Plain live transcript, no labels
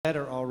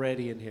Better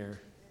already in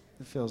here.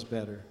 It feels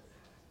better.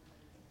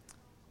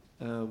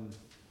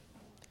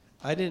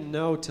 I didn't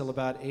know till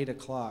about 8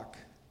 o'clock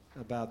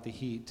about the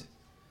heat.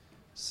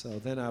 So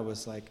then I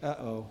was like,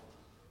 uh-oh.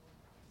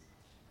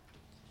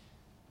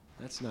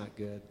 That's not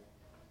good.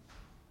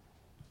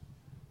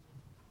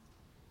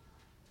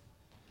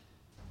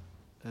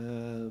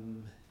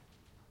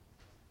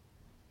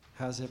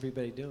 How's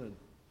everybody doing?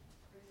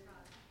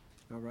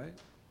 All right.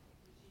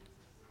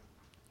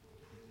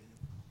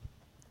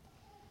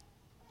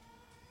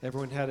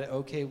 Everyone had an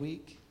okay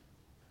week?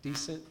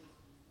 Decent?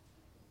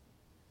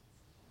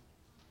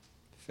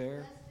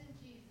 Fair? Blessed in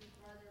Jesus,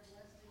 brother,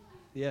 blessed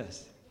in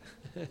Jesus.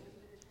 Yes.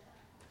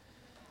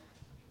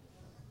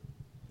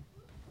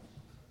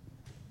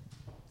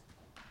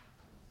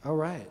 All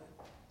right.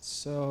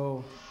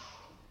 So,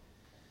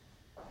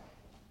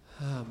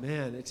 oh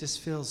man, it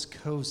just feels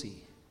cozy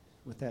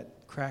with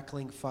that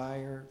crackling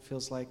fire.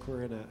 Feels like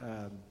we're in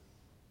a,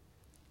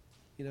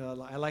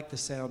 I like the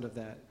sound of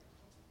that.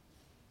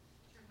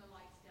 Turn the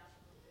lights down a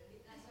little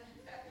bit.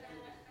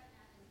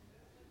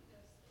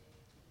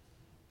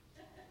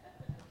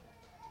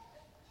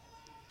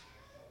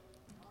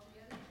 All the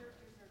other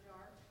churches are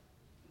dark.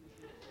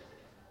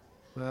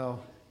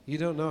 Well, you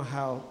don't know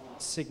how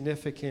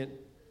significant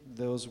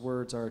those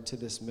words are to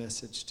this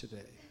message today.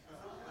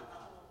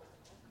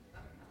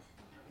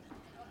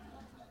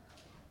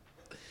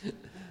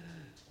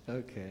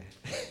 Okay.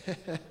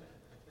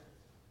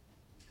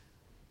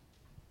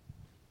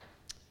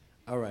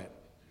 All right.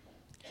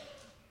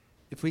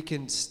 If we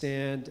can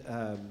stand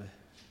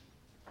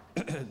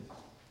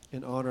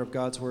in honor of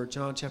God's word,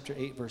 John chapter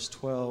 8, verse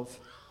 12.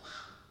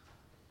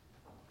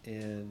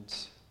 And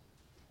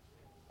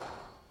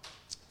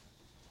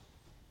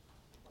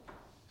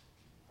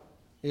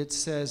it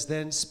says,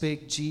 "Then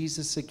spake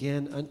Jesus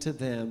again unto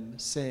them,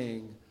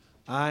 saying,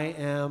 I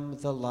am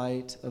the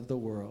light of the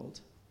world.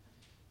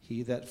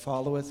 He that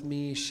followeth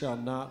me shall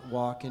not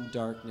walk in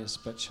darkness,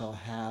 but shall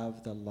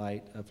have the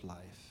light of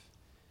life."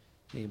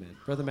 Amen.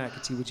 Brother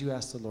McAtee, would you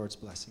ask the Lord's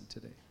blessing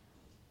today?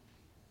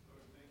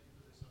 Lord, thank you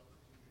for this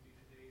opportunity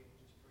today.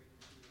 We just pray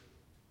that you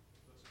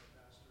would bless our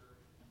pastor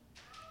and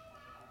everything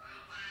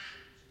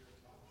that you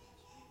have taught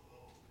his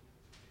people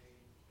today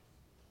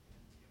and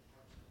be a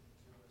part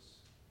to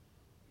us.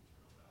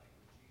 Eternal value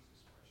in Jesus'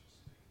 precious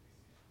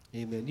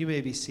name. Amen. You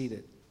may be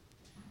seated.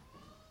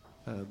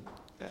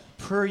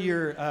 Per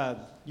your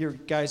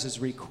guys'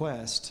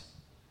 request,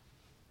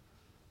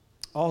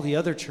 all the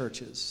other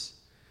churches,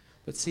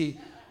 but see,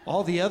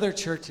 all the other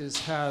churches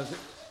have,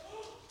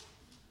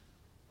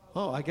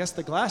 oh, I guess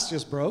the glass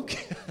just broke.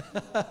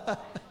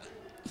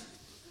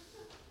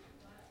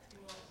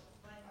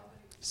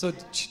 So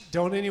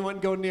don't anyone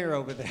go near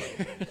over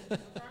there.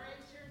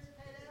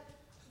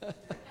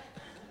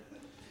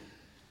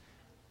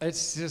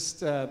 It's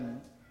just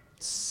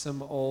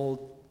some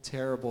old,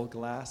 terrible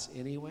glass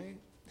anyway.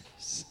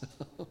 So.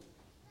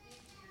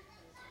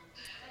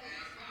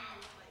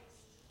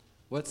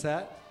 What's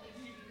that?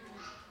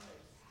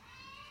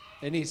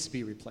 It needs to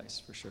be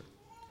replaced for sure.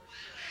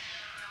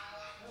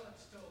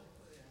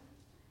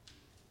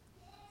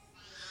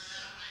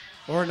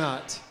 Or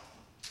not.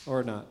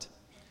 Or not.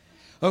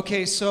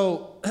 Okay,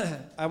 so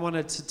I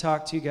wanted to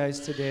talk to you guys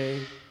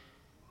today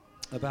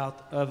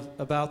about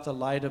the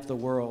light of the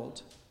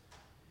world.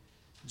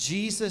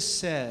 Jesus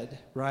said,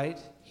 right?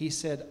 He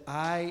said,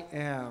 I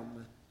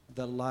am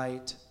the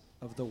light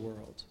of the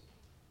world.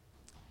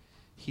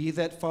 He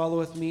that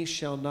followeth me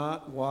shall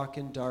not walk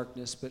in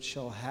darkness, but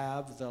shall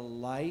have the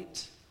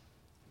light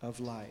of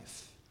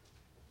life.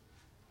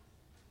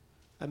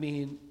 I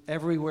mean,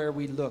 everywhere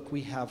we look,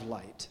 we have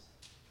light.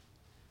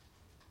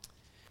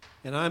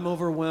 And I'm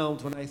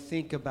overwhelmed when I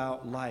think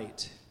about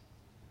light.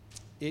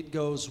 It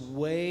goes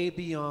way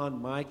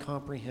beyond my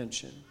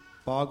comprehension,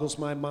 boggles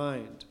my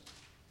mind.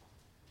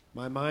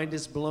 My mind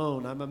is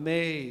blown. I'm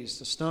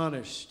amazed,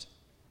 astonished.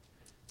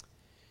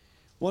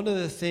 One of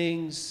the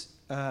things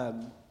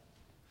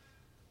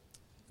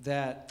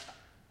that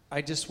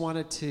I just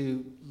wanted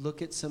to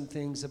look at some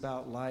things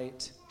about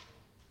light.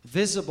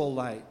 Visible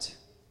light.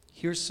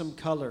 Here's some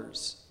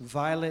colors: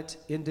 violet,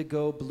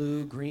 indigo,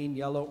 blue, green,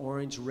 yellow,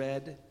 orange,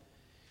 red.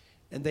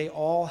 And they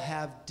all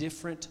have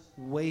different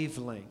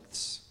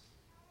wavelengths.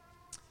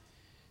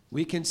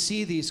 We can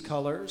see these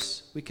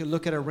colors. We can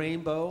look at a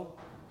rainbow.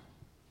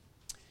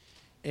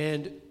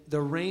 And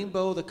the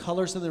rainbow, the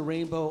colors in the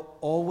rainbow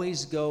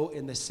always go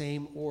in the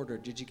same order.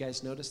 Did you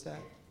guys notice that?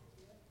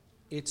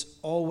 It's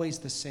always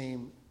the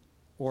same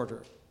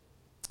order.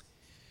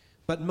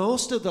 But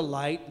most of the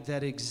light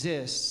that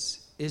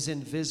exists is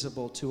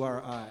invisible to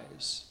our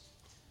eyes.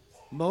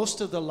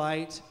 Most of the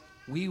light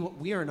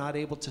we are not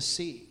able to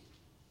see.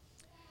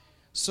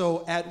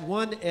 So at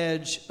one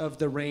edge of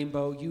the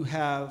rainbow, you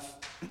have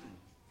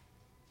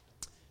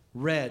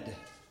red.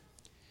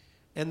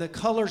 And the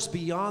colors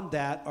beyond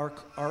that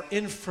are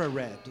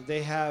infrared.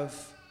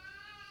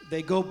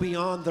 They go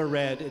beyond the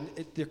red,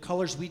 and they're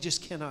colors we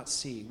just cannot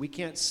see. We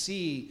can't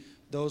see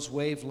those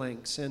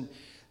wavelengths. And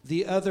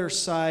the other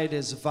side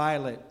is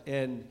violet,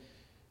 and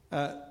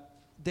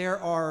there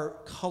are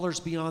colors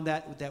beyond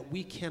that that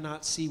we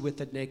cannot see with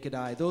the naked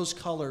eye. Those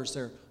colors,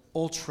 they're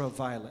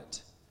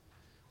ultraviolet.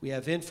 We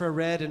have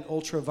infrared and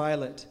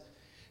ultraviolet.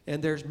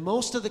 And there's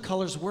most of the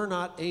colors we're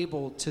not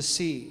able to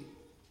see.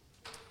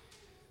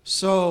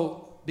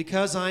 So,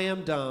 because I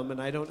am dumb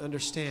and I don't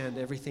understand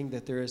everything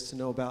that there is to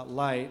know about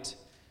light,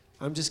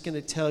 I'm just going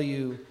to tell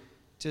you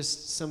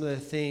just some of the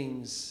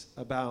things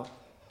about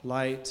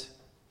light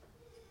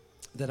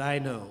that I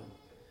know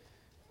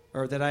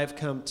or that I've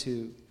come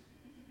to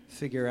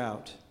figure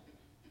out.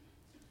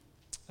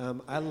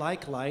 I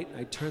like light.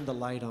 I turn the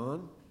light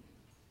on.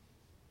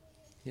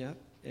 Yeah,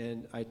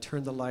 and I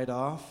turn the light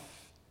off.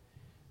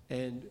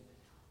 And,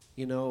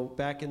 you know,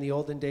 back in the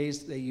olden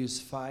days, they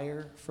used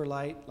fire for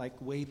light, like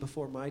way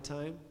before my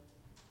time.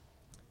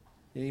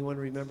 Anyone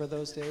remember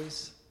those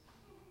days?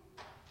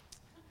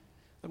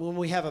 And when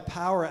we have a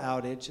power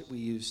outage,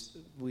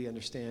 we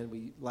understand,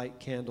 we light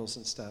candles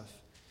and stuff.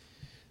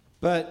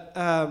 But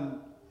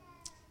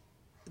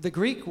the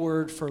Greek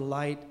word for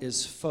light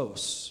is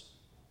phos.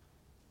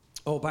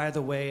 Oh, by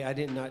the way, I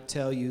did not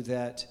tell you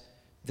that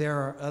there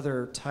are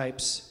other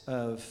types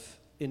of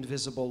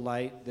invisible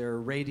light. There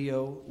are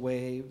radio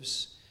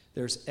waves,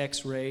 there's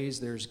X-rays,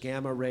 there's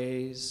gamma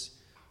rays,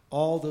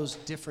 all those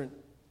different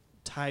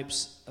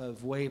types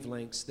of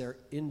wavelengths, they're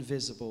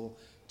invisible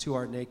to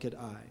our naked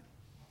eye.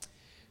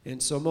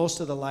 And so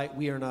most of the light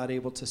we are not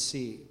able to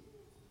see.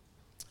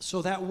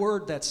 So that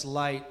word that's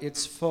light,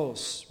 it's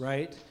phos,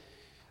 right?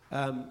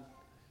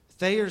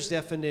 Thayer's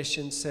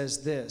definition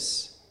says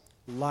this: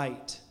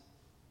 light,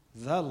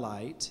 the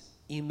light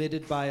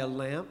emitted by a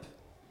lamp,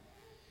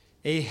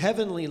 a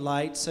heavenly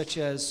light such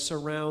as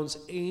surrounds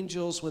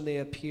angels when they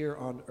appear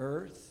on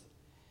earth,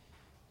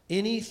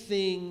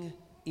 anything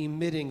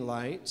emitting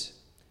light,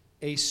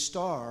 a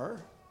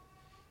star,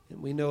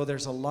 and we know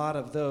there's a lot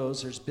of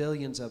those, there's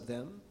billions of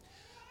them,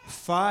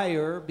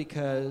 fire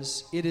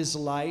because it is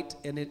light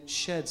and it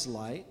sheds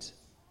light,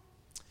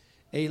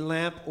 a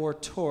lamp or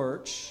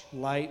torch,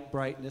 light,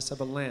 brightness of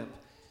a lamp.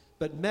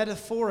 But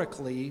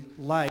metaphorically,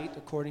 light,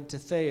 according to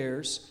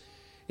Thayer's,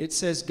 it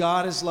says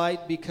God is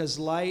light because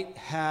light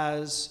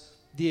has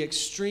the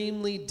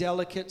extremely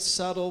delicate,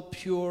 subtle,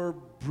 pure,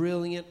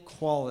 brilliant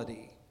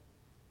quality.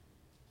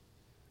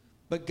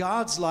 But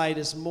God's light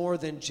is more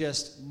than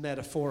just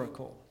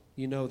metaphorical.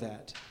 You know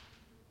that.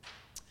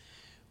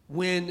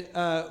 When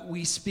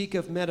we speak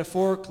of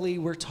metaphorically,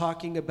 we're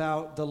talking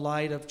about the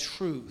light of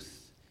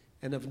truth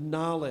and of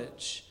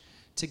knowledge,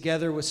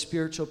 together with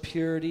spiritual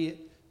purity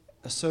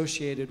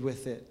associated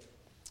with it.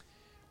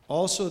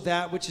 Also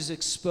that which is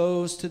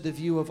exposed to the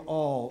view of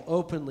all,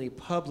 openly,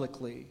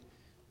 publicly.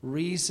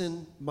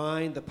 Reason,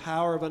 mind, the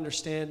power of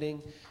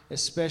understanding,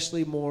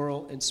 especially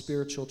moral and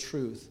spiritual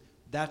truth.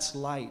 That's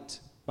light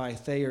by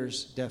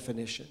Thayer's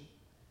definition.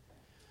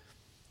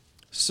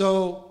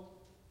 So,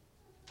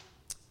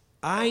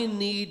 I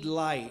need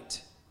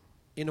light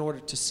in order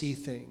to see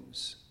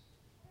things.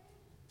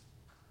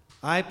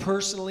 I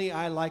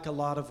like a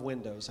lot of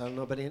windows. I don't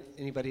know about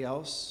anybody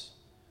else.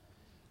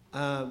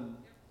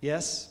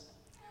 Yes?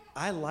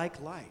 I like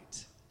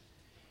light.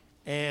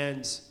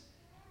 And,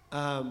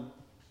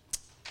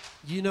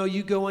 you know,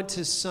 you go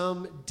into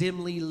some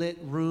dimly lit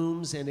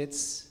rooms and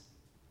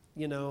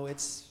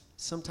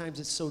sometimes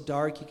it's so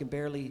dark you can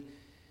barely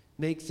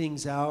make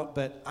things out,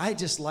 but I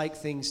just like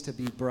things to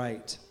be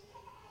bright.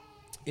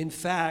 In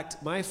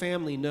fact, my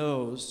family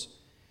knows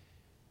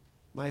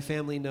I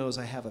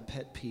have a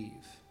pet peeve.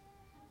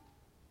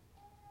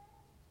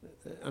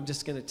 I'm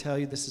just going to tell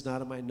you, this is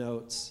not in my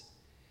notes.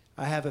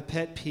 I have a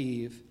pet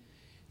peeve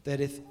that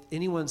if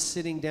anyone's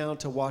sitting down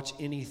to watch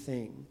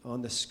anything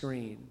on the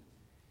screen,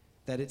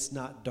 that it's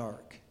not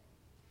dark.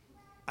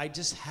 I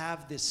just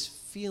have this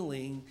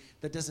feeling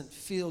that doesn't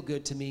feel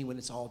good to me when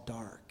it's all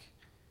dark.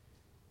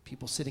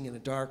 People sitting in a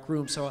dark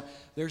room. So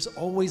there's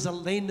always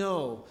they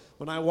know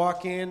when I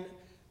walk in,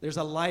 there's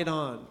a light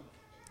on.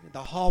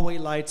 The hallway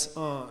light's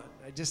on.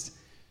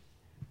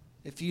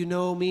 If you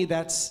know me,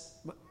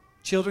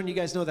 children, you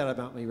guys know that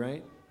about me,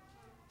 right?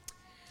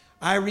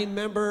 I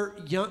remember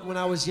when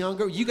I was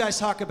younger, you guys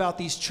talk about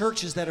these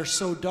churches that are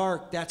so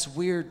dark, that's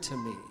weird to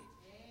me.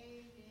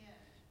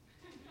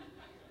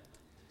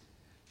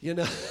 You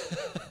know,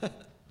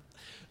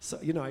 so,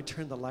 I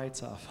turn the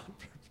lights off on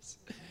purpose.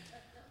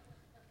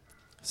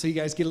 So you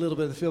guys get a little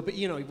bit of the feel, but,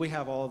 we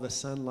have all the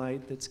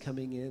sunlight that's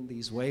coming in,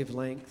 these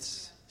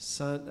wavelengths.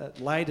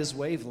 Light is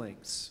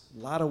wavelengths, a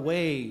lot of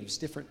waves,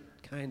 different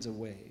kinds of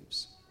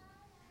waves.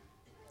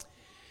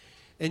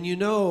 And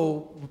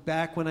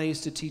back when I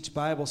used to teach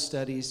Bible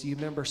studies, you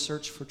remember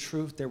Search for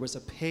Truth? There was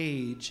a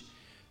page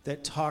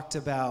that talked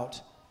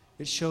about,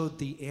 it showed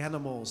the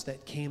animals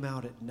that came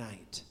out at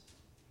night.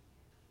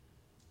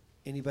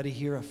 Anybody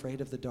here afraid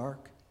of the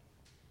dark?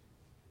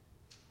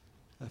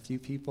 A few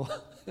people.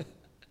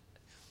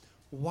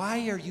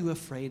 Why are you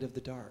afraid of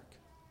the dark?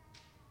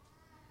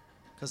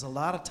 Because a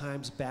lot of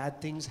times bad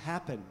things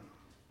happen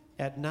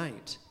at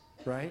night,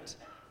 right?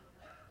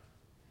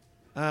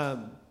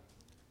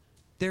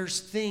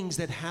 There's things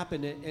that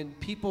happen, and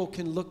people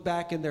can look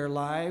back in their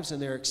lives and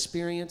their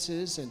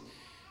experiences,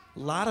 A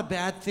lot of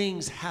bad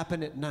things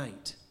happen at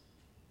night.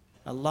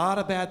 A lot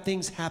of bad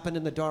things happen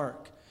in the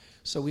dark.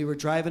 So we were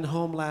driving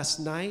home last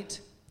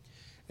night,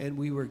 and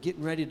we were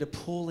getting ready to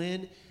pull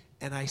in,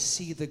 and I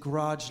see the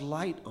garage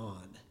light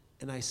on.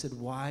 And I said,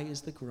 why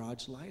is the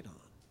garage light on?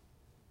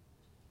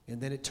 And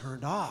then it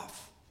turned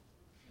off.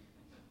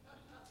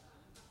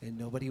 And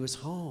nobody was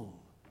home.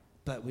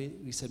 But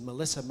we said,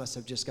 Melissa must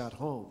have just got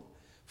home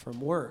from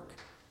work.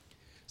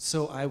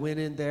 So I went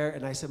in there,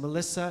 and I said,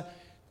 Melissa,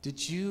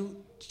 did you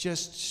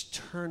just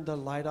turn the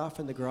light off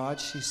in the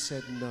garage? She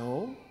said,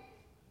 no.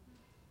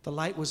 The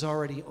light was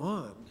already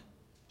on.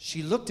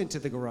 She looked into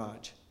the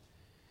garage.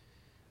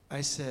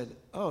 I said,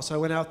 oh, so I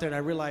went out there and I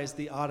realized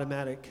the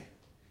automatic,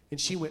 and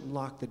she went and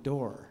locked the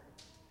door.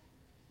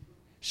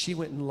 She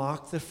went and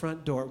locked the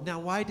front door.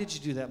 Now, why did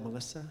you do that,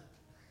 Melissa?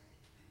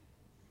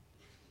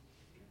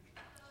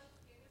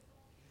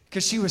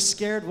 Because she was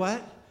scared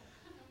what?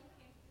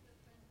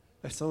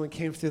 That someone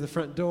came through the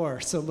front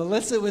door. So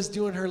Melissa was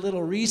doing her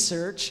little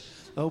research,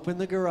 opened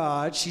the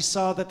garage. She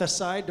saw that the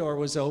side door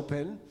was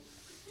open.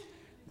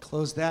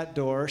 Closed that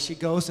door. She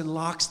goes and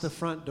locks the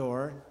front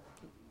door.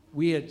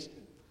 We'd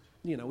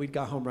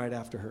got home right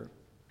after her.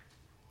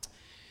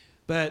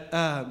 But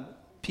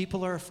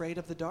people are afraid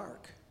of the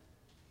dark.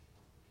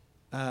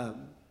 Has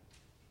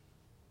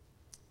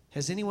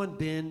anyone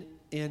been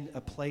in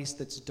a place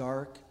that's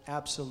dark,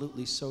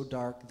 absolutely so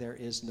dark there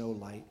is no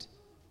light?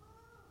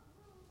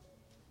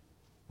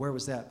 Where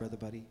was that, Brother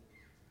Buddy?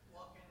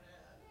 Walking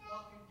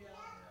down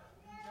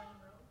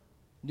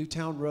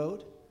Newtown Newtown Road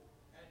Road?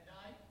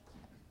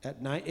 at night.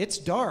 At night? It's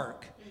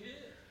dark. It is.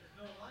 There's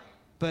no light.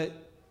 But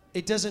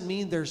it doesn't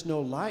mean there's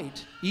no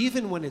light.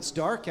 Even when it's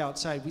dark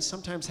outside, we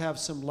sometimes have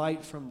some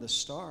light from the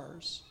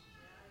stars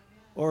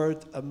or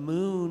a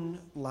moon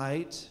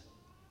light.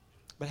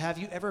 But have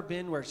you ever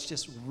been where it's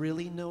just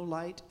really no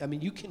light? I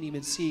mean, you can't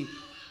even see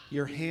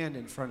your hand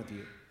in front of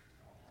you.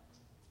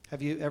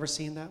 Have you ever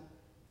seen that?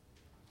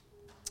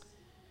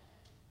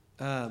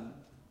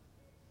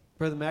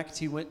 Brother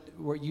McAtee,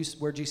 where'd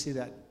you see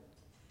that? In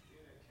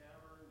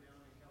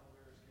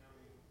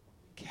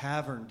a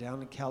cavern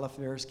down in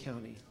Calaveras County. Cavern down in Calaveras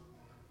County.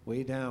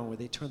 Way down where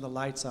they turn the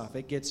lights off.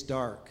 It gets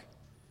dark.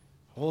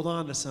 Hold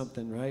on to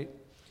something, right?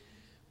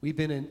 We've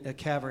been in a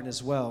cavern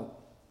as well.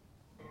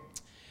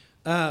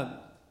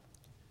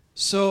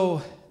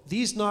 So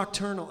these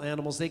nocturnal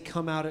animals, they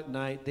come out at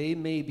night. They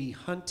may be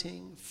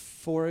hunting,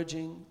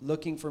 foraging,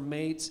 looking for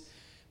mates,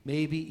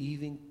 maybe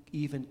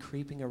even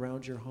creeping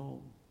around your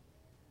home.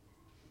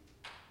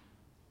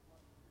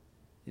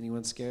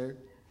 Anyone scared?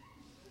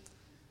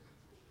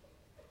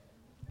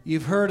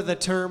 You've heard of the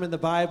term in the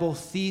Bible,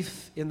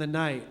 thief in the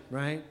night,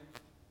 right?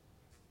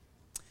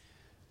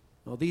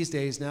 Well, these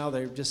days now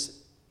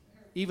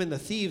even the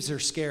thieves are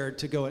scared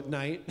to go at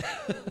night.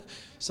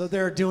 So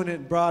they're doing it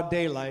in broad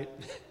daylight.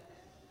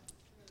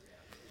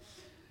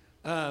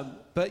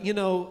 But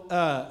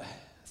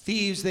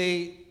thieves,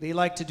 they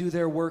like to do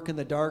their work in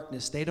the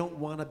darkness. They don't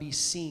want to be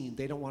seen.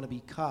 They don't want to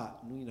be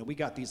caught. We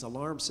got these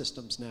alarm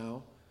systems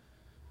now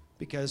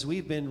because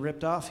we've been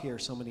ripped off here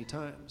so many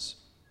times.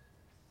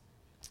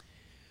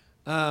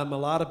 A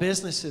lot of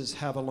businesses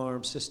have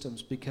alarm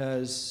systems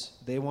because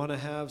they want to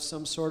have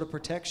some sort of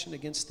protection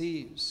against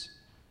thieves,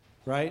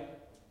 right?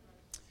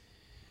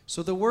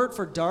 So the word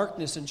for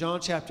darkness in John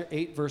chapter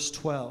 8, verse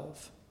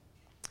 12,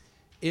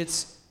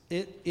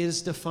 it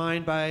is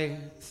defined by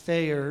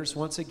Thayers,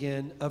 once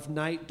again, of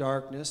night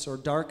darkness or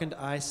darkened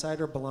eyesight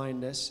or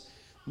blindness,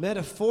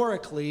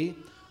 metaphorically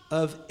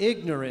of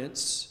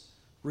ignorance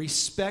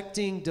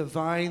respecting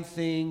divine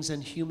things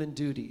and human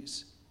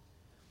duties,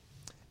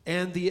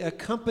 and the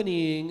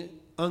accompanying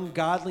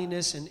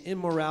ungodliness and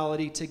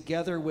immorality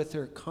together with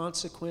their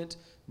consequent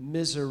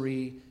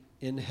misery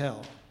in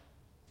hell.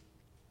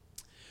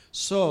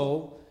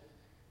 So,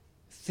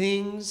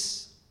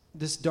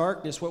 this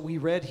darkness, what we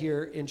read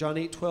here in John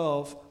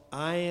 8:12,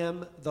 I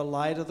am the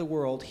light of the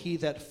world. He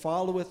that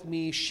followeth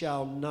me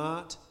shall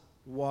not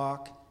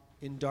walk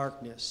in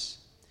darkness.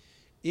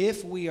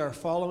 If we are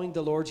following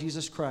the Lord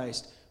Jesus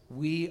Christ,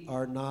 we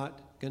are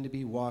not going to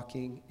be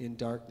walking in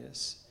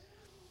darkness.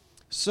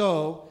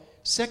 So,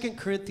 2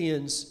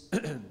 Corinthians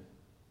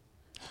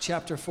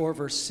chapter 4,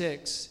 verse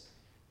 6,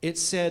 it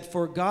said,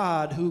 For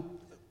God, who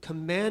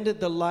commanded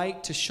the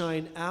light to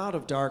shine out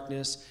of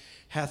darkness,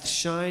 hath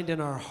shined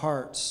in our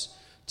hearts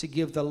to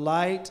give the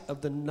light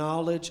of the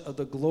knowledge of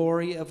the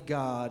glory of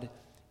God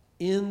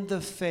in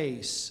the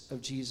face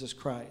of Jesus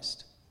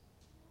Christ.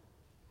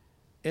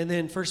 And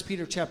then 1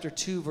 Peter chapter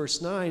 2, verse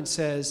 9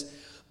 says,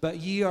 But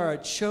ye are a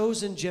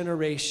chosen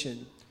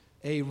generation,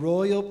 a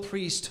royal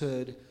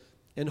priesthood,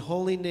 and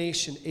holy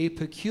nation, a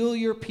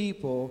peculiar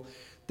people,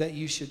 that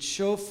you should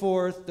show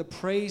forth the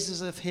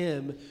praises of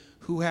him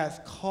who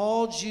hath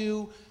called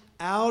you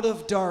out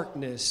of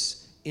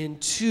darkness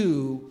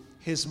into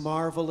his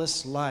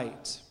marvelous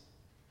light.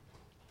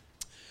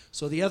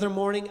 So the other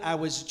morning I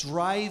was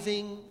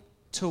driving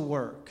to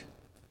work,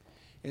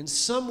 and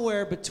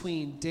somewhere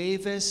between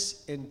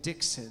Davis and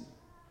Dixon,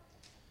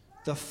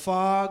 the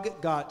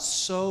fog got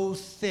so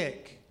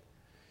thick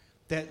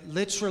that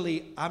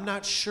literally, I'm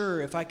not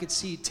sure if I could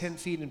see 10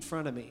 feet in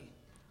front of me.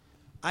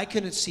 I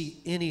couldn't see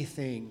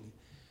anything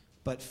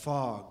but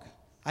fog.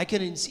 I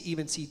couldn't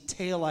even see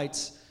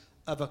taillights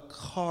of a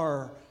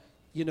car,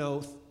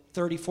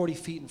 30, 40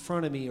 feet in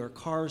front of me, or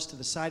cars to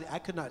the side. I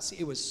could not see.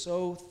 It was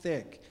so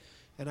thick.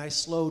 And I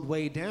slowed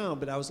way down,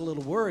 but I was a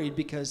little worried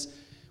because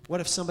what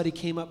if somebody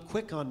came up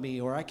quick on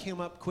me, or I came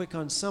up quick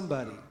on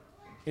somebody?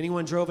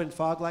 Anyone drove in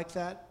fog like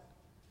that?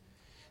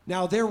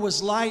 Now, there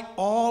was light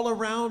all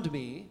around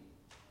me.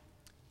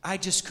 I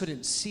just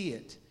couldn't see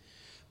it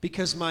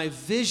because my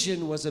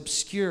vision was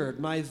obscured.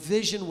 My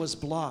vision was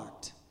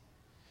blocked.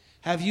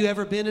 Have you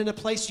ever been in a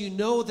place you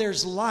know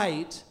there's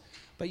light,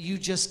 but you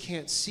just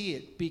can't see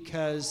it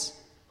because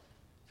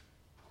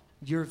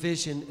your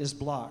vision is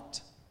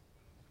blocked?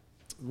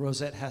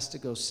 Rosette has to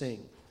go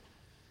sing.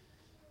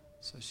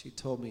 So she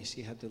told me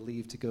she had to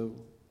leave to go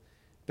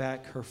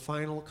back. Her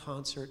final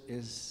concert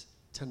is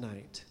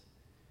tonight.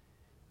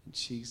 And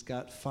she's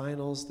got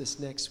finals this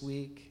next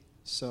week.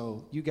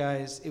 So you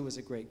guys, it was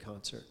a great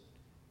concert.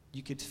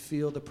 You could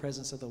feel the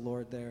presence of the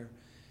Lord there.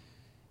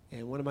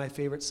 And one of my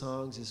favorite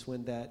songs is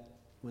when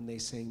they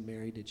sang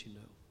 "Mary, Did You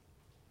Know?"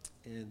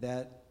 And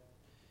that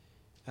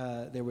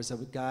there was a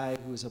guy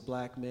who was a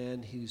black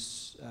man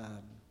who's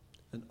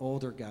an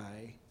older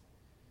guy,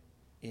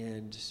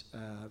 and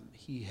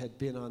he had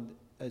been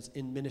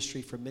in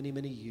ministry for many,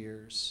 many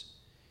years,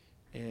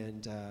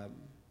 and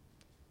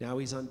now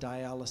he's on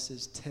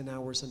dialysis 10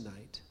 hours a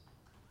night.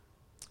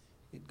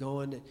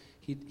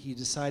 He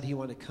decided he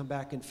wanted to come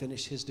back and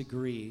finish his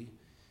degree,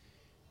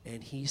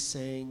 and he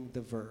sang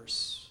the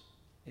verse,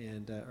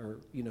 and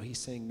he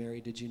sang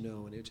 "Mary, Did You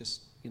Know?" And it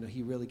just,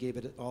 he really gave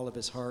it all of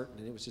his heart,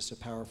 and it was just a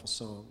powerful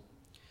song.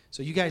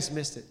 So you guys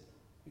missed it.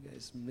 You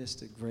guys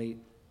missed a great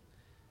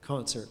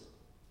concert.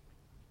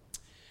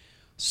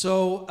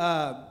 So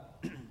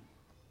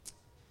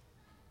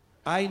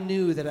I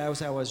knew that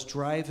as I was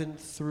driving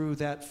through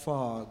that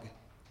fog,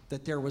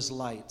 that there was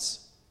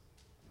lights.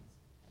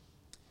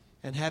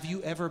 And have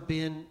you ever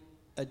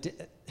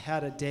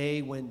had a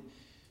day when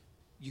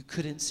you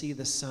couldn't see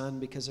the sun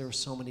because there were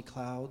so many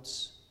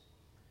clouds?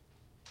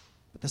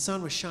 But the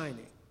sun was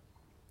shining,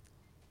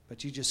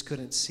 but you just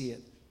couldn't see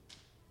it.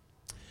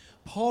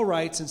 Paul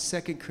writes in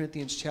 2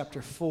 Corinthians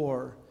chapter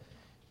 4,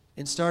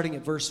 and starting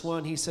at verse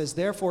 1, he says,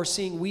 "Therefore,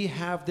 seeing we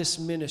have this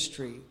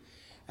ministry,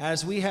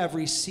 as we have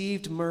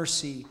received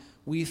mercy,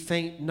 we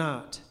faint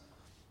not,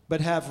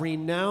 but have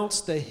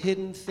renounced the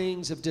hidden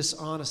things of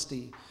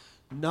dishonesty,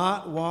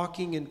 not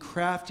walking in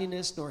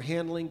craftiness, nor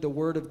handling the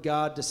word of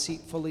God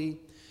deceitfully,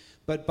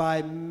 but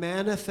by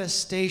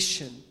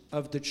manifestation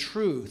of the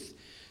truth,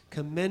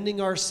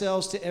 commending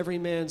ourselves to every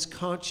man's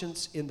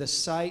conscience in the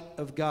sight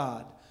of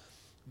God.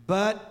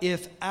 But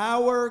if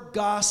our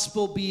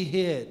gospel be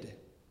hid,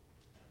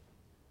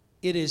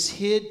 it is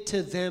hid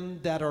to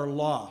them that are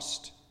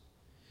lost."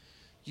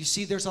 You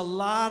see, there's a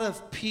lot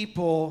of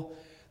people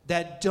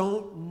that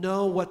don't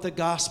know what the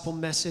gospel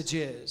message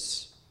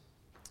is.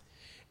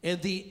 And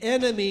the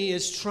enemy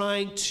is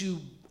trying to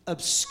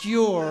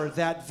obscure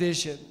that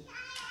vision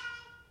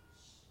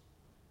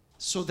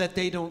so that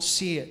they don't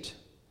see it.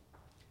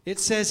 It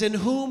says, "In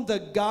whom the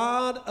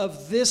God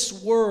of this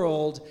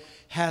world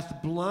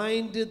hath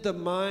blinded the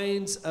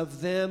minds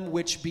of them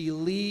which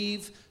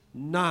believe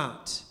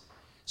not."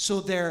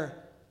 So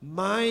their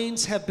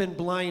minds have been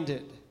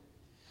blinded,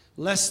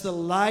 lest the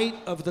light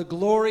of the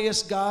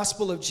glorious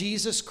gospel of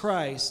Jesus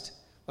Christ,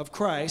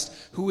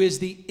 who is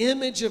the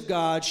image of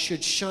God,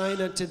 should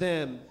shine unto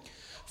them.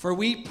 For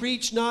we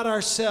preach not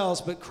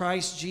ourselves, but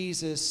Christ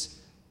Jesus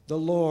the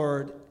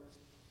Lord,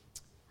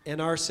 and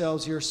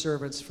ourselves your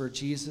servants for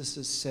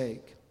Jesus'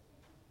 sake.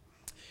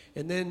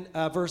 And then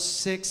verse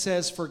 6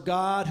 says, "For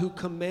God, who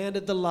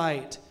commanded the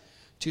light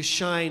to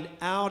shine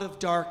out of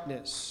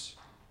darkness,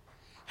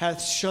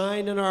 hath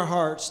shined in our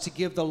hearts to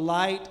give the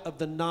light of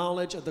the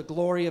knowledge of the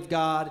glory of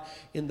God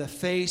in the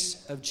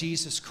face of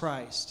Jesus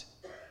Christ."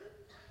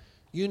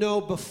 You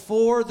know,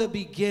 before the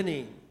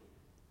beginning,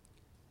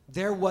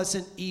 there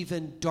wasn't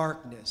even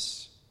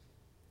darkness.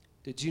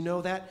 Did you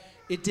know that?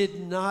 It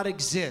did not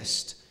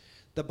exist.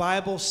 The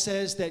Bible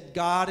says that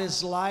God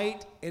is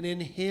light, and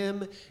in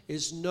him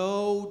is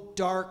no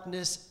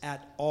darkness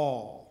at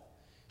all.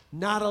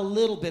 Not a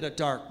little bit of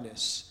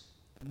darkness.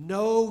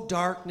 No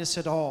darkness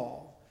at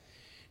all.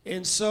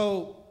 And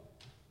so,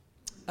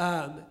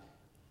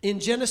 in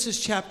Genesis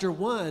chapter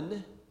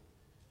 1,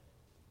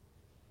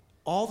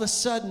 all of a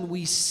sudden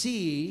we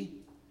see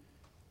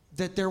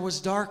that there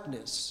was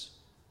darkness.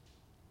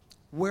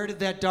 Where did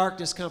that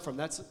darkness come from?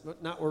 That's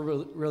not what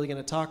we're really going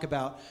to talk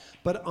about.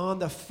 But on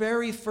the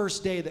very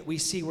first day that we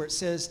see where it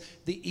says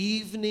the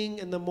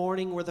evening and the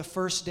morning were the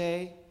first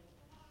day.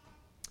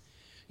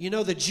 You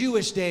know, the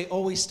Jewish day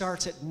always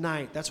starts at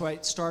night. That's why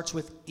it starts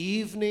with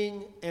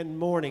evening and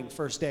morning,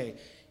 first day.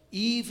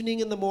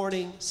 Evening and the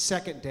morning,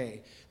 second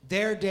day.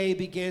 Their day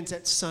begins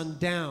at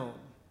sundown.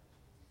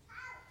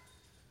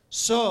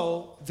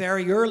 So,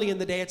 very early in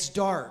the day, it's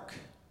dark.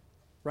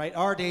 right?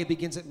 Our day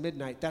begins at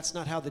midnight. That's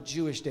not how the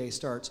Jewish day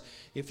starts.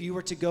 If you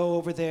were to go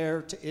over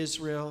there to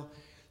Israel,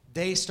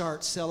 they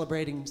start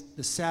celebrating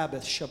the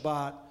Sabbath,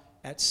 Shabbat,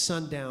 at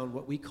sundown,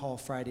 what we call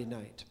Friday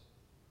night.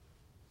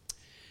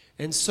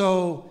 And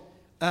so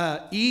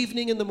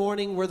evening and the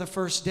morning were the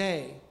first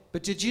day.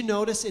 But did you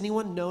notice,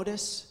 anyone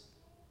notice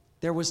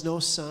there was no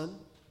sun?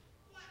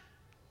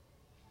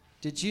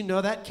 Did you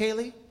know that,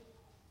 Kaylee?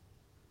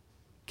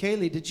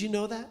 Kaylee, did you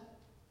know that?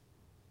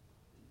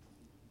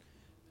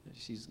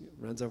 She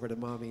runs over to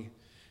mommy.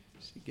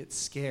 She gets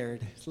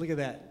scared. Look at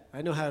that.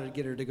 I know how to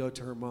get her to go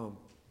to her mom.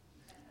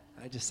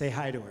 I just say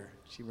hi to her.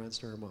 She runs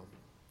to her mom.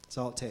 That's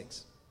all it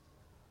takes.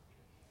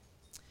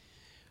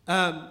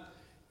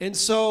 And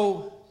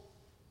so,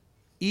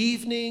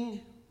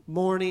 evening,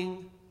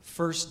 morning,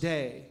 first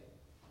day.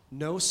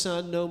 No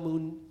sun, no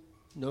moon,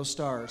 no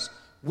stars.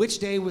 Which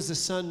day was the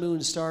sun,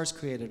 moon, stars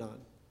created on?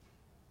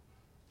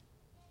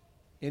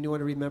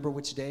 Anyone remember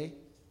which day?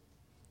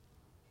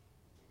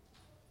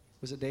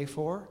 Was it day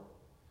 4?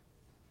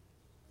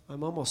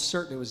 I'm almost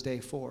certain it was day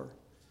 4.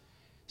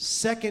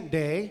 Second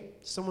day,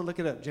 someone look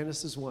it up,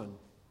 Genesis 1.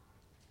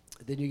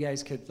 Then you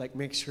guys could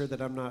make sure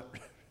that I'm not,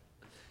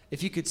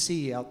 if you could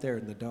see out there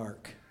in the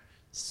dark.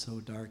 It's so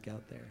dark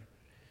out there.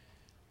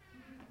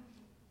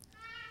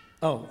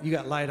 Oh, you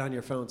got light on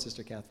your phone,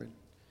 Sister Catherine.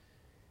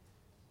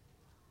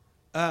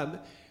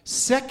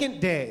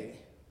 Second day,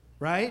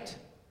 right?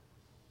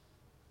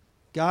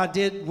 God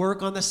did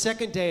work on the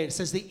second day. It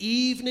says the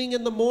evening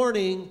and the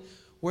morning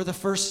were the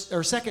first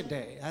or second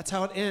day. That's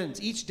how it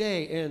ends. Each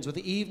day ends with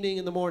the evening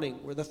and the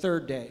morning were the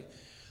third day.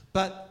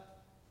 But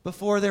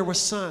before there was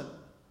sun,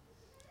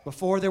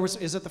 before there was,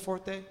 is it the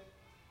fourth day?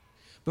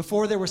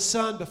 Before there was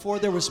sun, before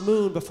there was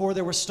moon, before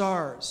there were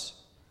stars.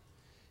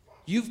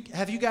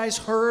 Have you guys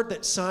heard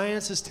that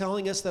science is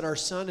telling us that our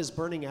sun is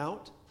burning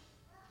out?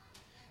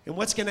 And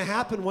what's going to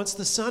happen once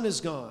the sun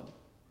is gone?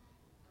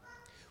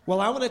 Well,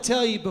 I want to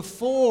tell you,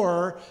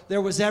 before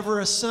there was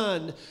ever a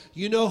sun,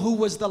 you know who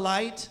was the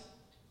light?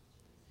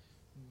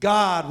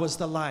 God was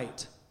the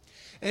light.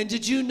 And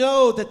did you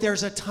know that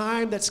there's a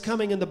time that's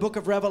coming in the book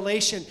of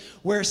Revelation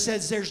where it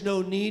says there's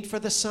no need for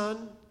the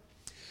sun?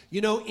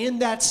 You know, in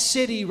that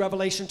city,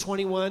 Revelation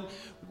 21,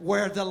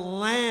 where the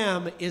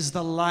Lamb is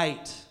the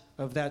light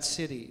of that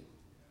city.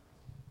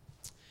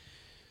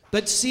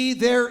 But see,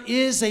 there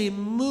is a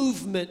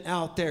movement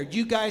out there.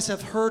 You guys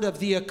have heard of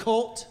the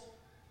occult?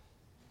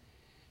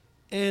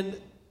 And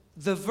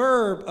the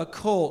verb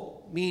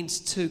occult means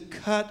to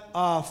cut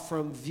off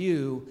from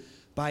view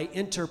by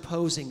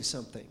interposing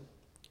something.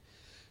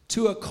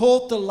 To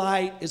occult the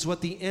light is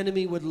what the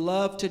enemy would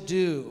love to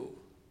do.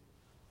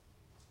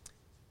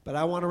 But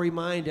I want to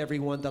remind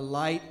everyone the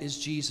light is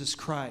Jesus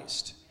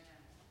Christ.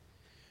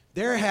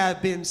 There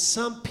have been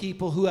some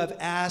people who have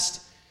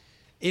asked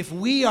if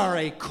we are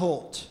a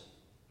cult.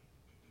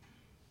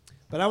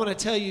 But I want to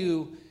tell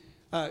you,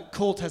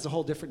 cult has a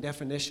whole different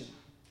definition.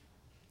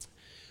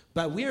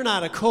 But we're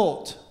not a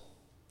cult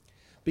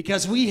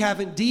because we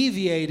haven't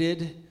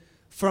deviated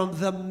from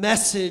the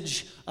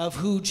message of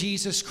who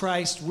Jesus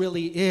Christ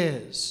really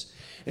is.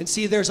 And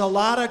see, there's a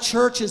lot of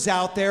churches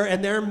out there,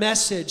 and their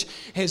message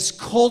is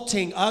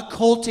occulting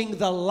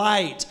the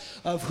light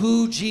of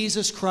who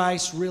Jesus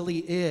Christ really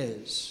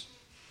is.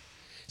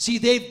 See,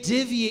 they've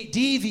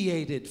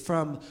deviated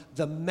from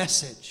the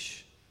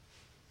message,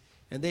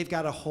 and they've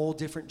got a whole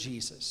different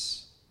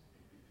Jesus,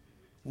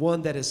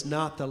 one that is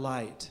not the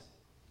light.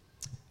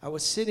 I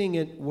was sitting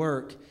at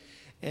work,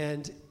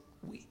 and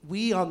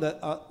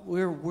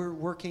we're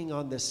working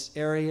on this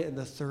area in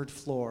the third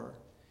floor.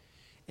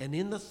 And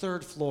in the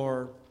third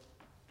floor,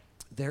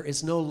 there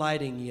is no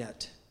lighting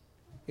yet.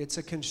 It's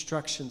a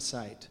construction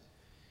site.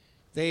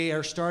 They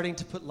are starting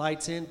to put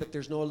lights in, but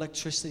there's no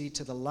electricity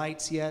to the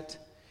lights yet.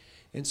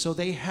 And so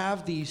they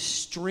have these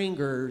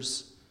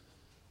stringers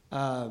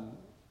on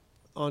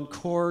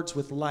cords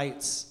with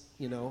lights,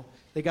 you know.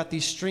 They got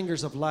these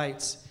stringers of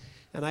lights.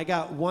 And I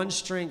got one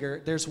stringer.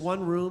 There's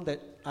one room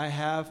that I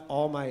have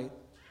all my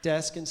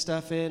desk and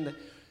stuff in.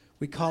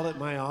 We call it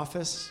my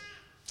office.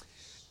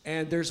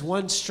 And there's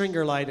one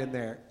stringer light in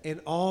there.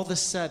 And all of a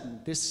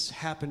sudden, this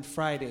happened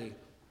Friday,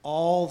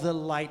 all the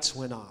lights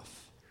went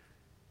off.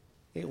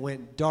 It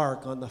went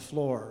dark on the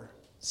floor.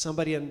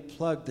 Somebody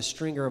unplugged the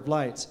stringer of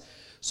lights.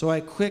 So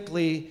I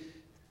quickly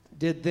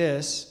did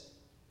this.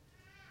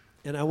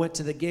 And I went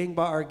to the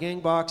our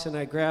gang box, and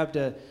I grabbed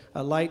a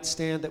light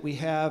stand that we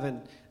have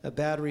and a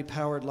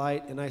battery-powered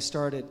light, and I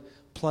started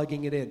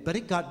plugging it in. But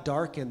it got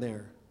dark in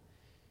there.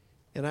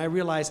 And I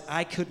realized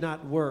I could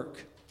not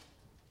work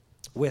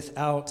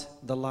without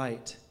the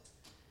light.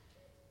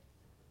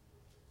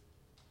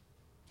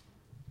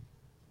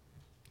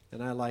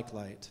 And I like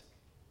light.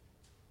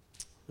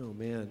 Oh,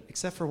 man.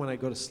 Except for when I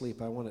go to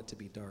sleep, I want it to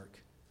be dark.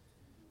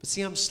 But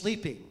see, I'm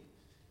sleeping,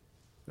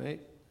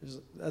 right?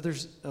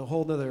 There's a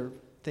whole other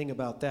thing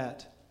about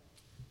that.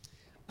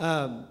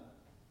 I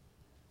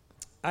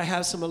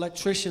have some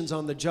electricians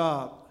on the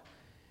job,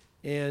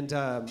 and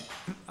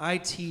I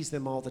tease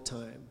them all the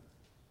time.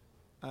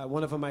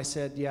 One of them, I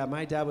said, yeah,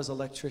 my dad was an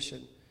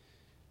electrician,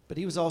 but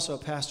he was also a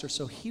pastor,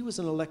 so he was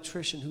an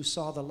electrician who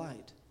saw the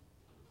light.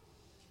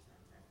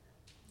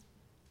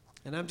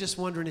 And I'm just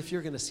wondering if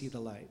you're going to see the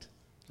light.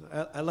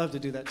 I love to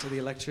do that to the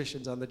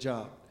electricians on the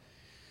job.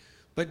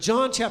 But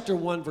John chapter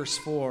 1, verse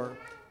 4,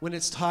 when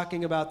it's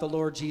talking about the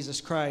Lord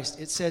Jesus Christ,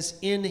 it says,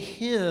 in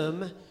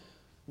him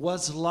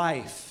was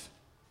life.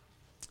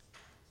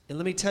 And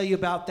let me tell you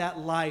about that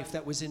life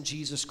that was in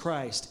Jesus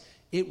Christ.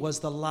 It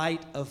was the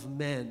light of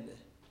men.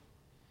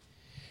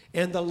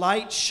 And the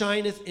light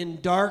shineth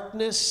in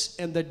darkness,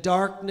 and the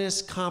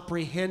darkness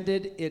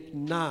comprehended it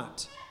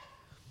not.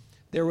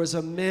 There was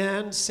a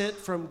man sent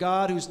from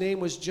God whose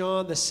name was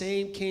John. The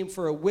same came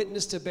for a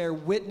witness to bear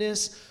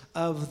witness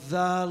of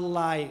the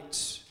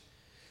light,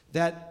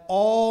 that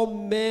all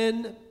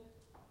men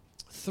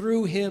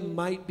through him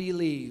might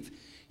believe.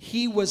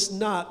 He was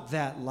not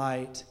that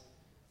light.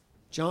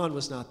 John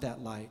was not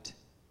that light,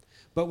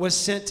 but was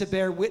sent to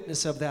bear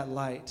witness of that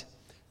light.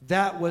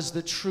 That was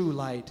the true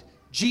light.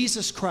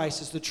 Jesus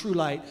Christ is the true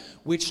light,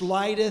 which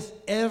lighteth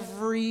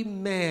every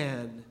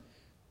man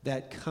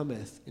that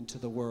cometh into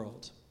the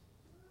world.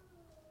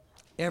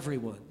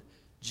 Everyone.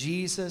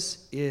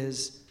 Jesus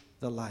is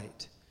the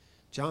light.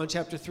 John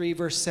chapter 3,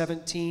 verse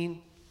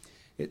 17,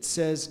 it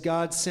says,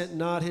 God sent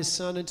not his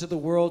Son into the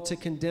world to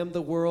condemn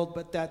the world,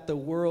 but that the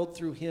world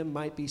through him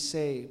might be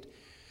saved.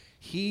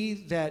 He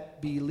that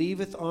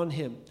believeth on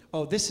him.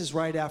 Oh, this is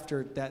right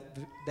after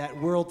that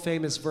world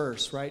famous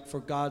verse, right? For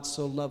God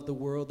so loved the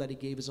world that he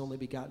gave his only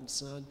begotten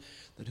Son,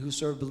 that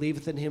whosoever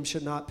believeth in him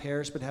should not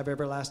perish but have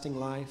everlasting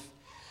life.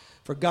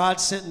 For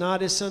God sent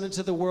not his Son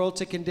into the world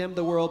to condemn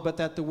the world, but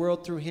that the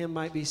world through him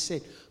might be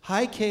saved.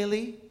 Hi,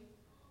 Kaylee.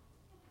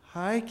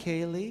 Hi,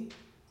 Kaylee.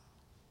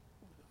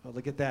 Oh,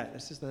 look at that.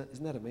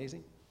 Isn't that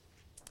amazing?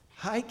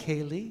 Hi,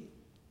 Kaylee.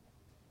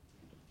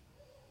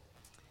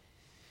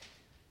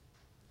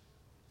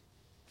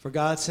 For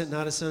God sent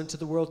not his Son into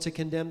the world to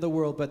condemn the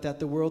world, but that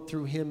the world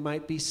through him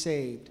might be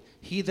saved.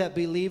 He that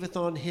believeth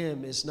on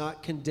him is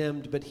not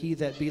condemned, but he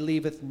that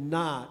believeth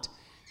not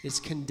is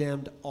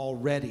condemned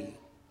already,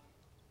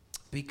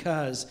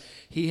 because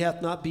he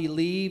hath not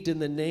believed in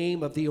the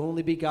name of the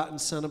only begotten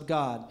Son of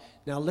God.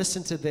 Now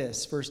listen to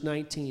this, verse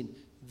 19.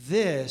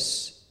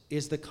 This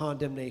is the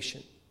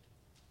condemnation,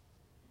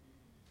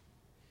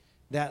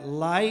 that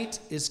light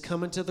is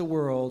come into the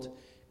world,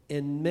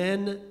 and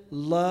men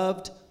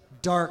loved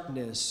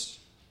darkness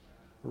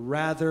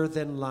rather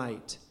than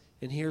light.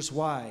 And here's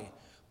why.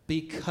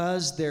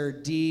 Because their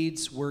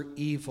deeds were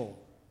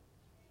evil.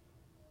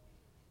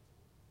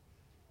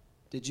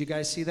 Did you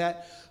guys see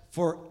that?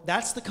 For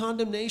that's the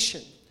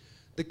condemnation.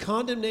 The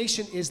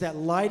condemnation is that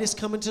light is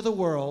come into the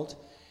world,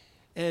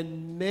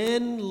 and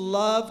men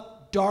love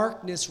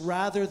darkness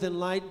rather than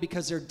light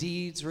because their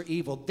deeds were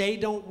evil. They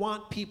don't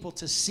want people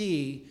to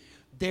see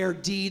their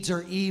deeds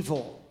are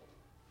evil.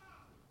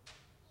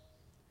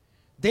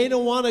 They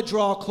don't want to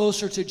draw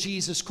closer to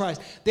Jesus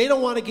Christ. They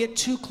don't want to get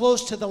too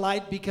close to the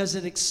light because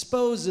it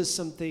exposes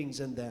some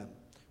things in them,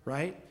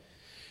 right?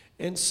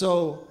 And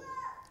so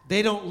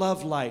they don't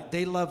love light.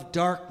 They love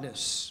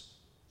darkness.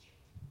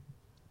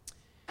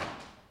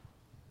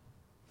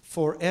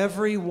 For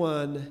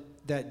everyone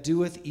that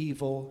doeth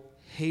evil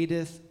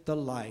hateth the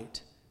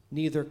light,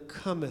 neither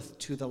cometh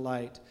to the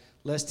light,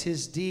 lest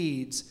his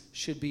deeds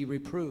should be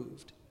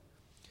reproved.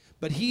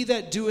 But he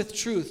that doeth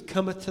truth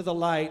cometh to the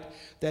light,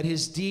 that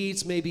his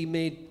deeds may be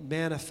made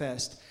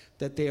manifest,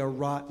 that they are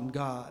wrought in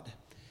God.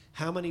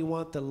 How many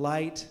want the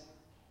light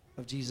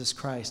of Jesus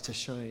Christ to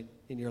shine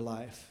in your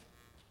life?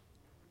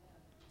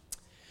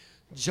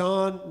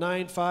 John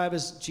 9:5,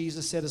 as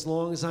Jesus said, as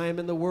long as I am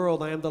in the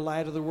world, I am the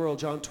light of the world.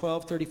 John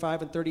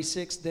 12:35 and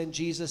 36, then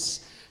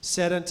Jesus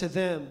said unto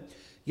them,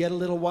 yet a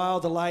little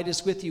while the light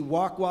is with you.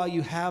 Walk while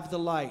you have the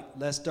light,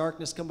 lest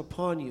darkness come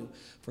upon you.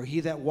 For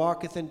he that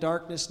walketh in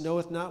darkness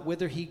knoweth not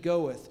whither he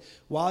goeth.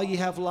 While ye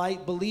have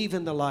light, believe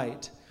in the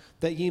light,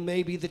 that ye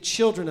may be the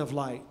children of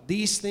light.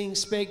 These things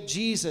spake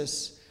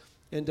Jesus,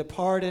 and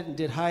departed and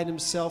did hide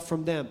himself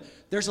from them.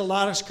 There's a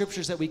lot of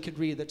scriptures that we could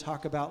read that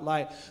talk about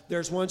light.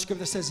 There's one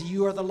scripture that says,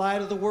 you are the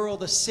light of the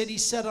world. A city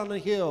set on a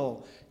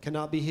hill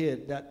cannot be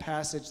hid. That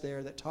passage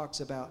there that talks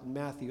about, in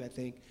Matthew, I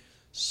think,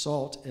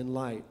 salt and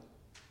light.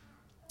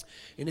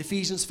 In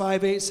Ephesians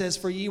 5:8 says,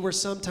 for ye were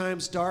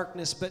sometimes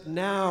darkness, but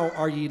now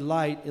are ye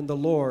light in the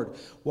Lord.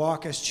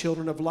 Walk as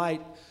children of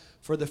light.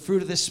 For the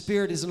fruit of the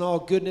Spirit is in all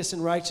goodness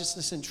and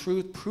righteousness and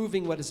truth,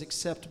 proving what is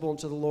acceptable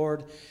unto the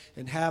Lord.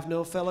 And have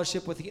no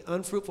fellowship with the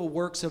unfruitful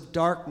works of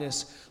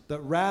darkness, but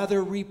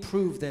rather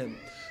reprove them.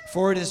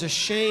 For it is a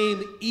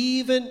shame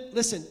even,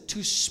 listen,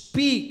 to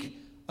speak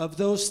of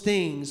those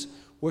things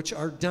which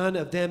are done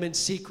of them in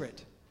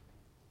secret.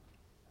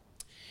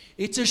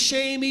 It's a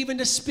shame even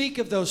to speak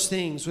of those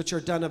things which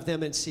are done of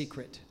them in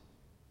secret.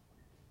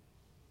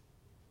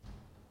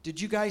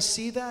 Did you guys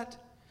see that?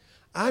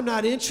 I'm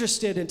not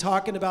interested in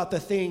talking about the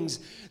things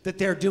that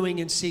they're doing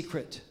in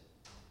secret.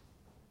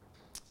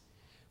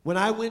 When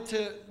I went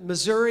to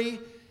Missouri,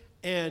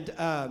 and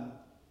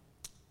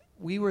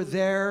we were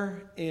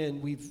there,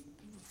 and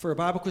for a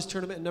Bible quiz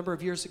tournament a number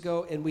of years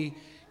ago, and we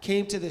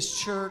came to this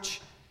church.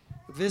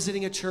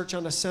 visiting a church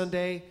on a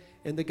Sunday,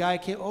 and the guy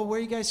came, "Oh, where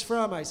are you guys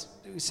from?"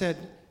 We said,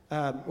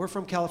 "We're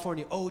from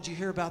California." "Oh, did you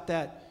hear about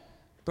that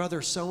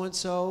brother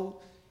so-and-so?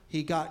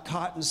 He got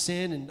caught in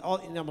sin," and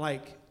I'm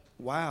like,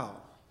 wow.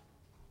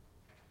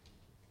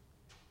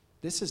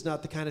 This is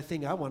not the kind of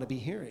thing I want to be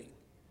hearing.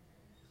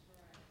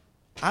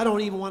 I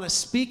don't even want to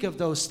speak of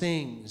those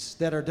things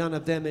that are done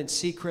of them in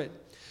secret.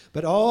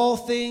 But all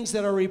things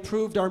that are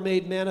reproved are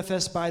made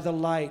manifest by the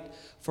light.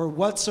 For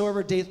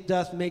whatsoever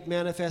doth make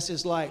manifest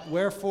is light.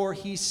 Wherefore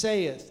he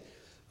saith,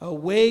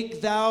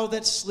 Awake thou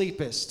that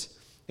sleepest,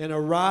 and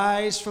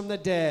arise from the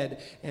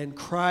dead, and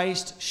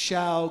Christ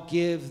shall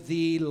give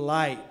thee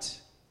light.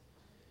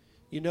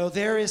 You know,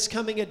 there is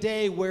coming a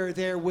day where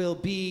there will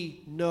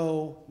be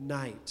no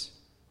night.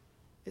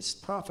 It's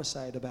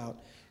prophesied about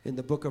in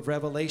the book of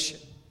Revelation.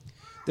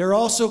 There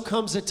also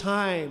comes a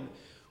time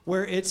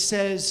where it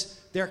says,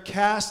 they're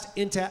cast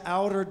into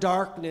outer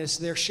darkness.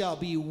 There shall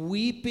be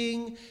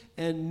weeping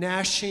and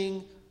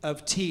gnashing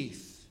of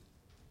teeth.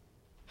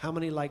 How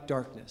many like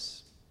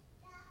darkness?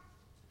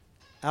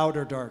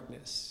 Outer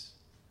darkness.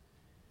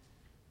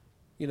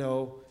 You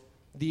know,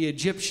 the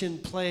Egyptian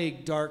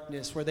plague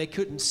darkness where they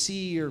couldn't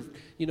see or,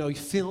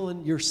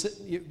 feeling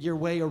your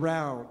way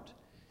around.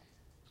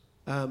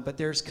 But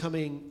there's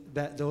coming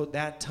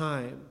that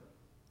time.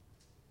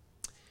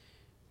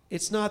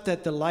 It's not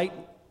that the light...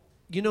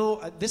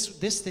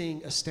 this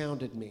thing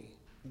astounded me.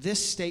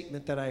 This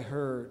statement that I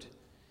heard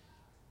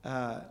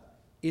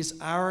is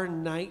our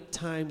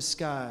nighttime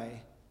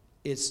sky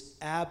is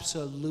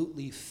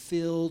absolutely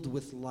filled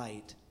with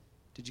light.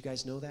 Did you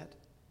guys know that?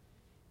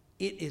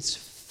 It is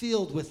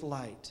filled with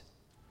light,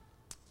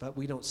 but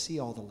we don't see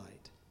all the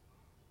light.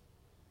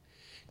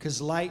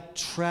 Because light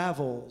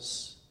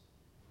travels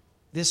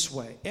this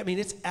way. I mean,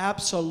 it's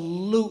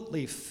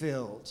absolutely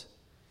filled.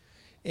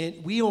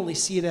 And we only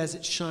see it as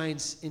it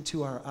shines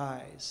into our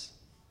eyes.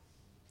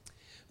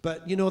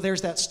 But,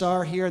 there's that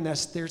star here and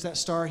there's that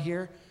star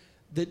here.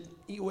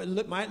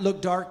 It might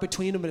look dark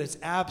between them, but it's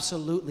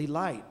absolutely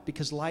light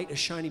because light is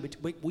shining.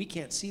 We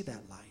can't see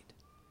that light.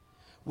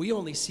 We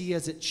only see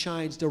as it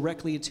shines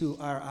directly into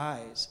our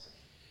eyes.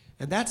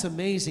 And that's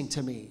amazing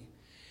to me.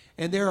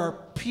 And there are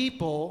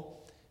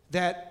people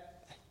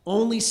that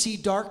only see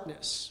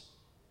darkness.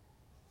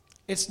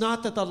 It's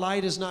not that the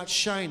light is not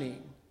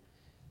shining,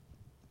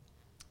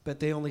 but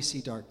they only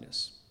see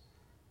darkness.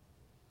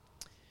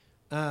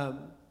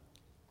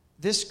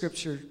 This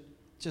scripture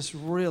just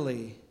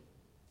really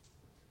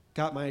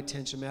got my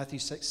attention. Matthew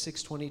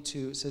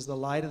 6:22, it says, the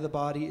light of the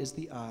body is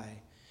the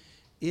eye.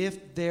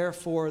 If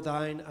therefore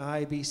thine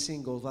eye be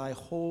single, thy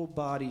whole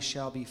body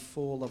shall be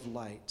full of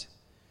light.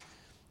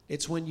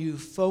 It's when you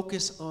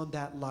focus on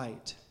that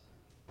light.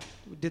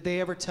 Did they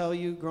ever tell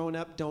you growing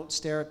up, don't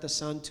stare at the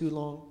sun too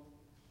long?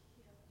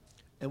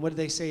 And what did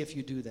they say if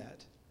you do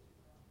that?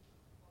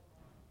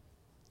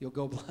 You'll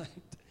go blind.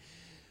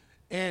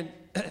 And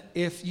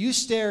if you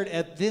stared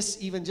at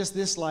even just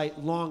this light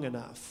long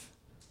enough,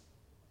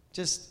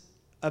 just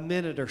a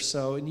minute or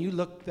so, and you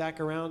look back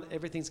around,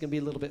 everything's going to be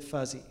a little bit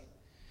fuzzy.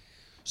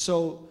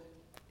 So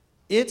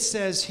it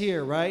says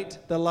here, right?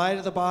 The light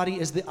of the body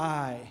is the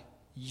eye.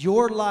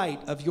 Your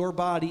light of your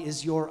body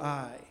is your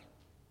eye.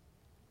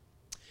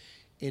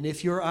 And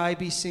if your eye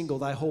be single,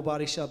 thy whole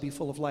body shall be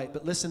full of light.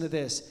 But listen to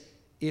this.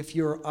 If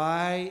your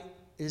eye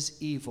is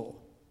evil,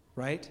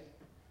 right?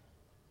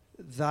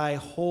 Thy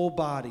whole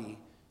body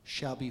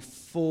shall be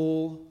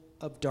full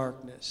of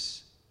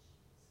darkness.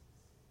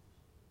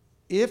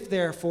 If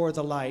therefore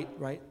the light,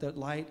 right, the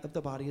light of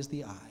the body is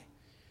the eye,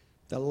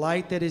 the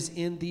light that is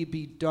in thee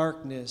be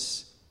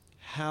darkness,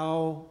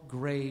 how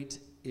great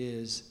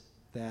is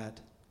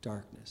that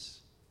darkness?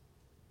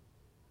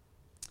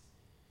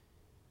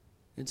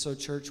 And so,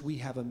 church, we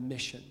have a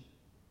mission.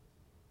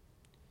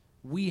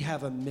 We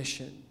have a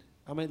mission.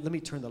 Let me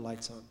turn the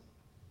lights on.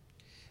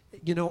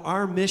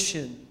 Our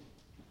mission...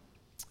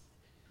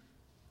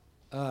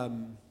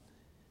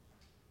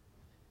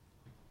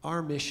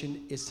 our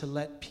mission is to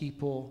let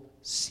people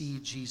see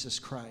Jesus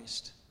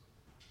Christ.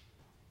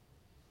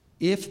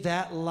 If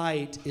that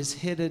light is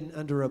hidden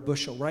under a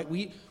bushel, right?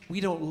 We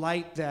don't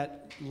light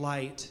that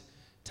light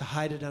to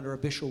hide it under a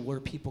bushel where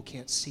people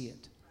can't see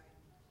it.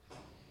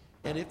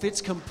 And if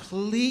it's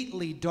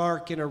completely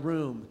dark in a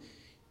room,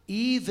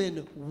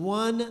 even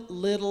one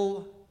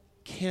little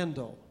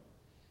candle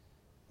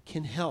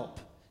can help.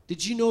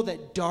 Did you know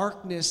that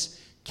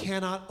darkness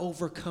cannot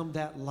overcome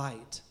that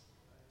light?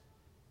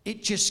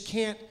 It just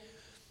can't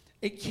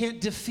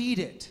defeat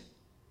it.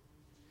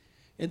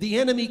 And the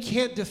enemy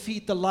can't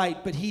defeat the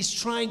light, but he's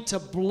trying to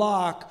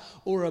block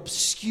or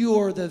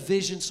obscure the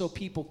vision so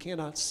people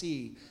cannot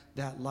see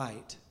that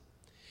light.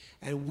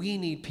 And we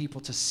need people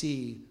to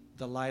see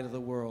the light of the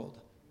world,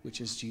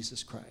 which is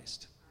Jesus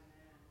Christ.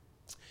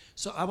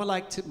 So I would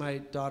like my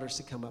daughters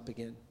to come up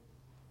again.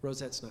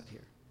 Rosette's not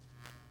here.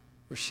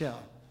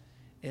 Rochelle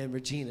and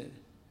Regina.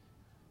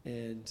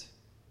 And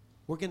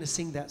we're going to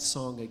sing that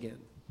song again.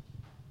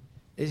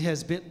 It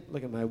has been,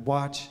 look at my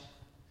watch.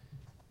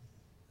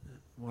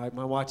 My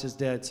watch is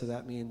dead, so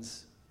that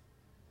means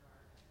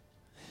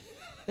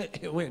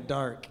It went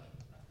dark.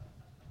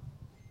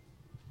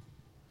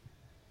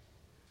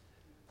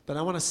 But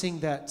I want to sing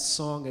that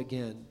song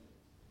again.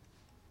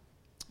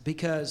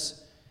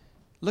 Because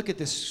look at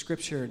this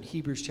scripture in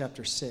Hebrews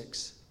chapter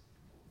 6.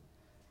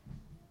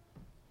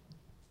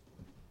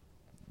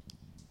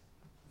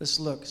 Let's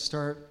look. Just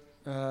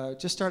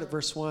start at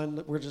verse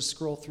 1. We're just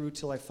scroll through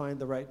till I find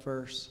the right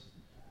verse.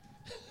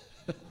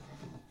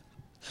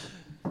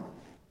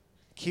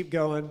 Keep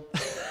going.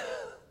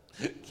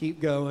 Keep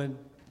going.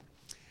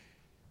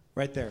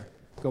 Right there.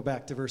 Go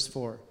back to verse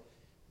 4.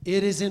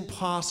 It is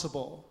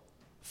impossible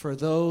for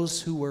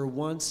those who were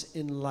once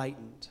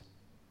enlightened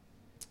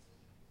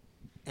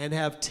and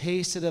have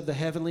tasted of the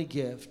heavenly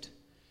gift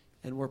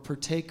and were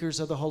partakers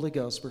of the Holy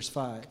Ghost, verse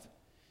 5,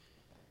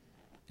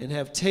 and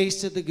have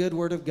tasted the good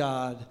word of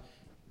God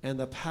and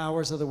the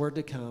powers of the word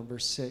to come,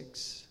 verse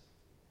 6,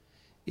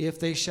 if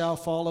they shall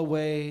fall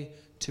away,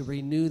 to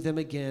renew them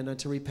again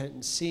unto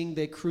repentance, seeing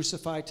they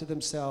crucify to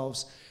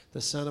themselves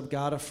the Son of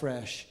God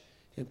afresh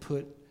and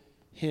put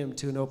him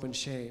to an open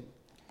shame.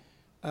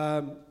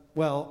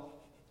 Well,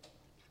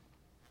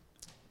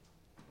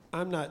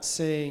 I'm not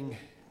saying,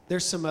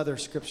 there's some other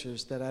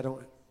scriptures that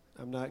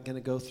I'm not going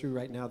to go through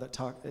right now that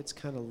talk, it's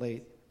kind of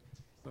late.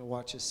 My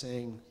watch is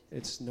saying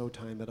it's no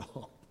time at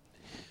all.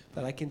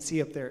 But I can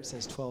see up there it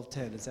says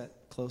 12:10. Is that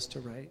close to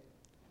right?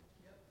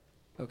 Yep.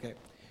 Okay.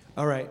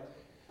 All right.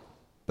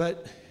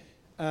 But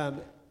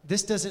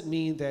this doesn't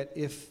mean that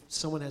if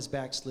someone has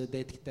backslid,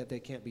 that they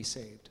can't be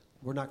saved.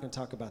 We're not going to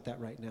talk about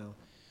that right now.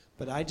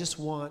 But I just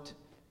want,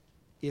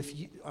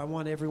 I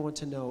want everyone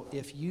to know,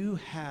 if you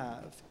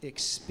have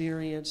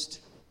experienced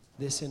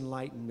this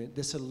enlightenment,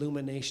 this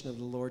illumination of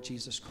the Lord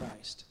Jesus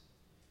Christ,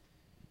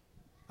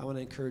 I want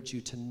to encourage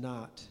you to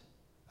not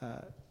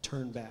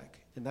turn back.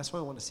 And that's why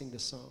I want to sing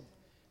this song.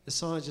 This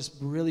song has just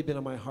really been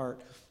on my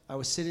heart. I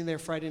was sitting there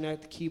Friday night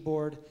at the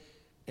keyboard,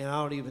 and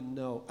I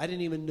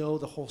didn't even know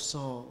the whole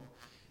song.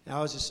 And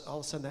I was just, all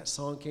of a sudden that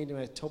song came to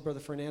me. I told Brother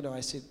Fernando,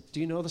 I said, do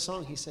you know the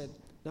song? He said,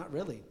 not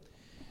really.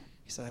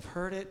 He said, I've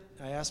heard it.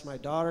 I asked my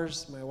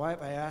daughters, my wife,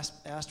 I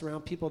asked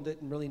around. People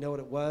didn't really know what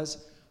it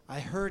was. I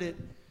heard it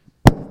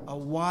a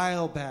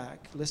while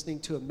back, listening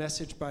to a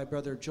message by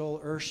Brother Joel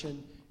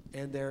Urshan,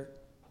 and their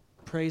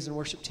praise and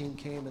worship team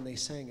came and they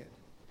sang it.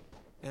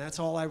 And that's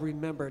all I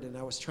remembered, and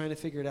I was trying to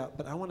figure it out.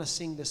 But I want to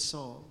sing this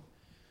song.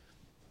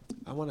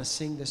 I want to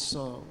sing this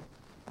song.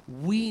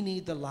 We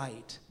need the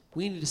light.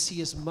 We need to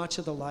see as much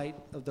of the light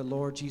of the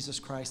Lord Jesus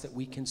Christ that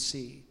we can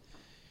see.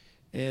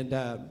 And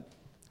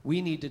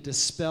we need to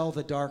dispel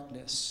the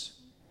darkness,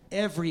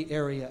 every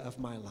area of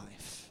my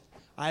life.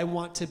 I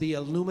want to be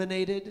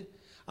illuminated.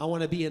 I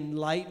want to be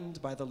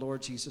enlightened by the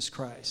Lord Jesus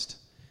Christ.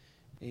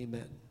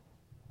 Amen.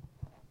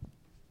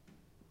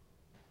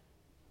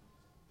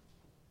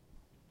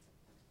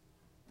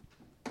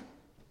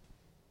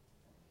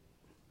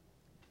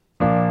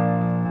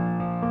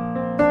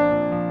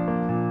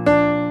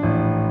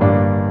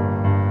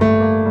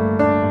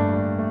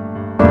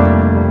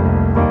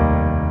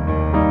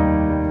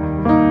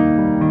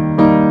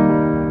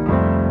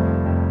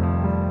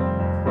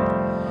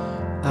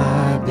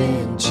 I've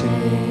been changed,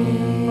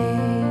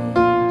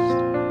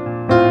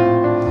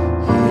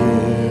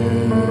 healed,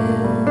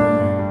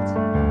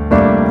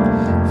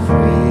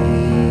 free,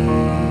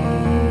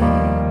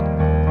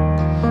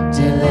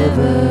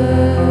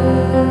 delivered.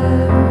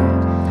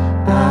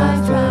 I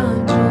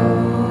found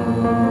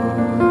joy,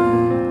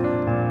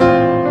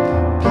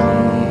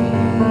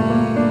 peace,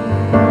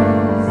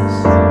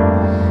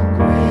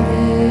 grace,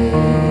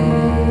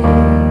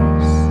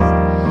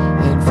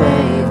 and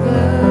favor.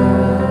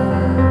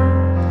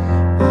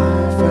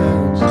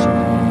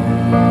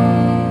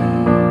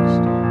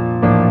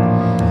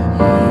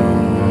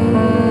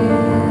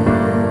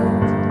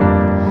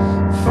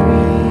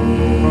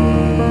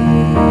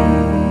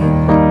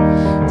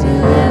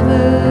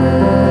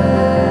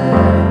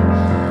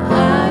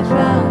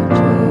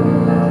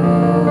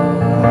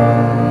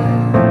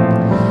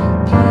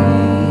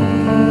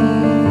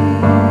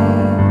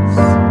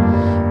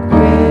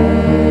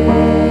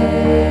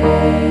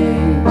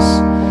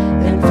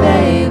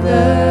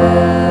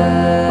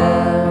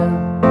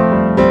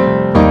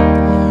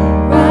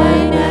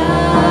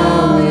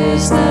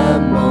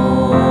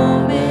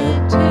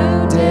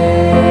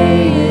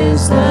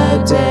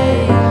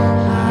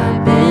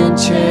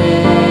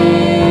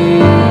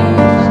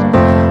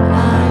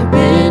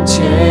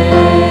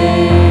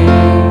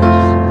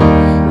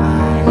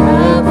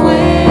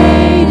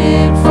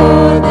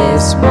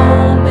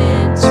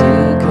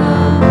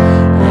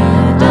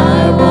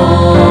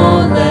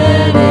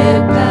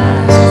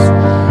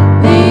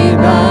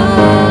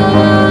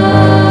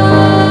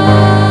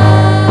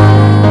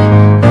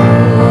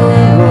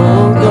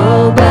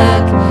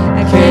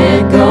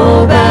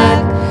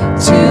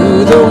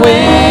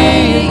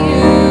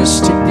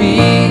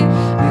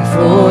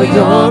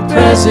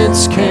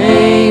 Presence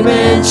came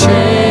and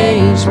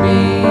changed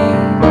me.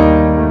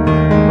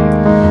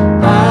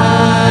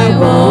 I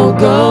won't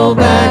go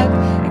back,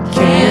 I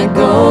can't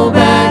go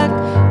back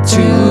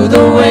to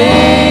the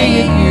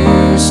way it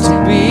used to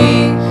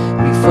be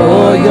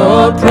before your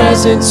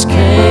presence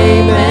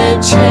came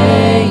and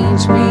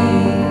changed me.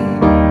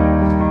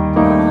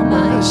 All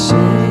my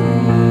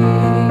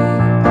shame,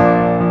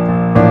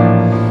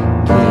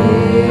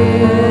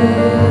 guilt,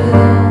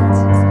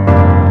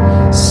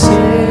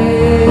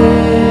 sin,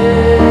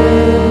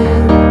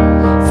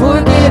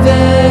 forgiven,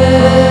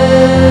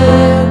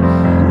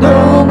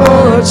 no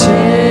more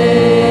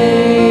chains,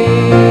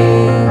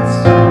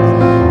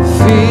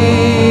 fear,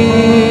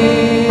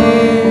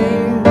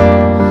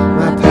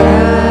 my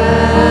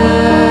past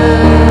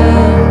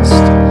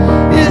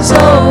is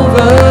over.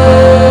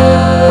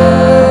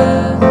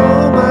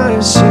 All my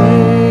shame,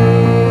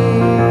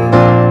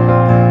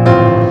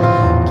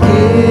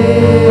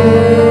 guilt,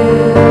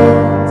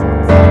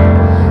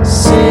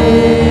 sin,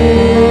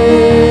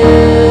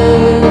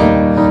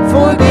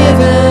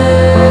 forgiven,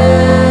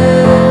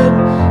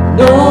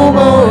 no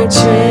more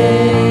chains,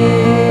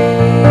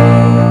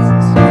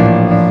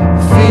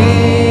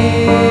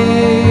 fear,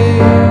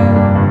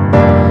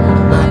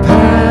 my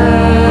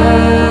past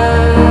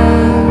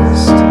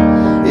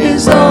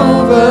is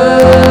over.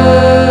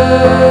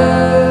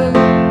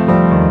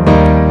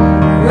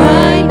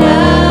 Right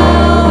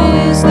now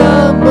is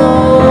the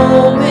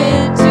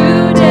moment.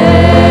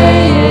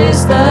 Today is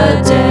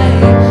the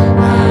day.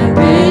 I've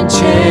been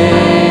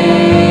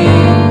changed.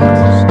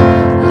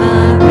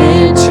 I've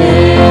been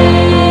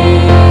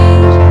changed.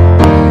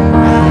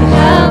 I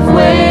have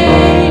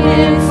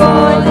waited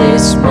for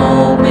this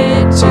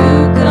moment to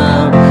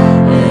come,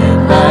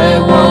 and I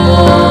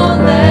won't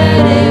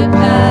let it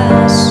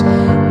pass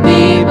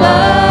me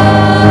by.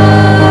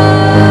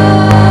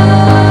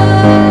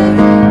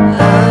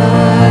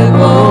 I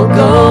won't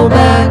go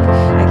back.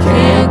 I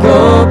can't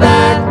go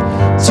back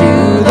to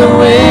the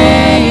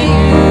way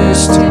it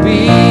used to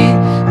be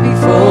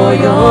before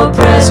your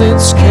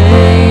presence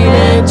came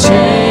and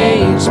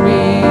changed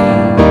me.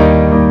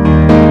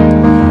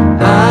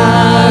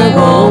 I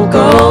won't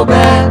go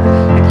back.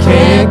 I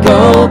can't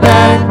go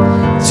back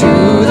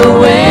to the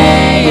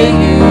way it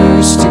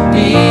used to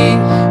be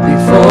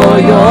before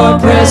your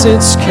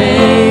presence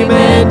came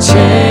and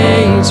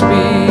changed me.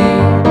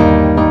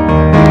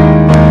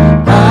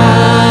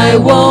 I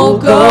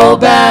won't go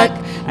back.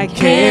 I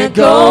can't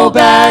go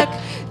back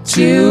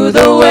to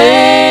the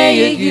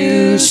way it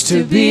used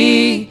to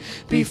be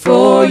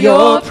before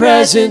your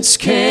presence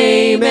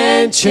came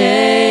and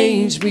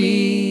changed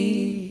me.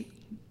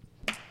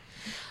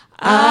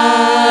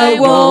 I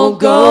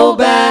won't go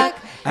back.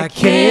 I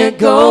can't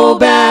go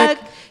back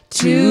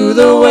to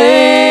the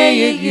way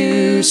it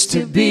used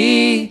to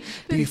be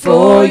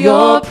before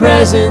your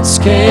presence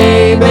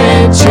came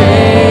and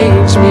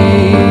changed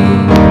me.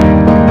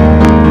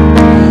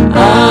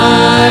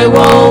 I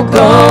won't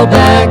go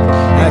back.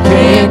 I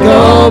can't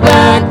go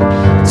back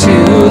to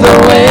the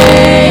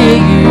way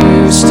it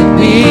used to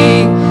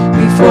be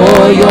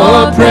before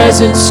your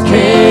presence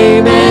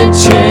came and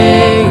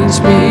changed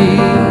me.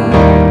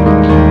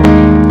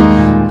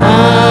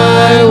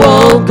 I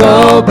won't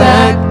go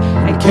back.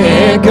 I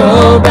can't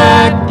go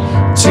back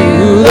to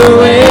the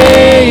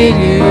way it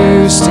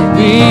used to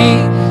be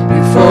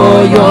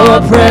before your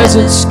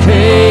presence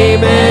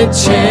came and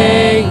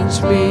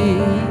changed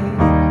me.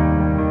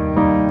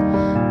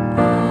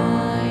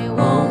 I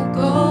won't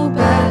go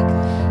back.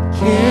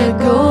 Can't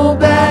go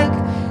back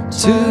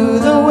to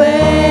the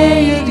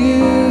way it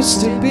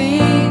used to be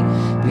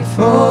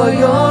before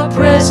your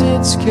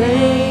presence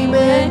came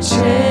and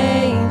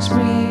changed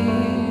me.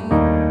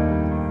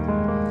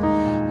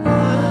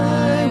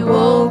 I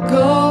won't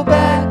go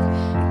back.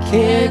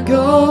 Can't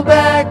go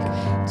back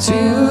to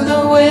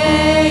the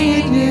way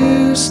it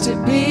used to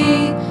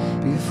be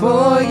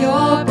before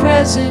your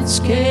presence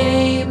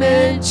came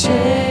and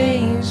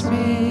changed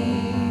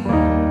me.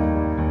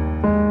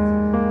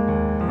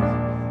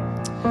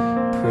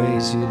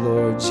 Praise you,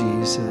 Lord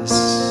Jesus.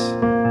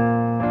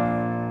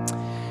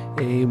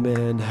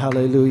 Amen.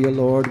 Hallelujah,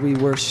 Lord. We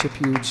worship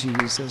you,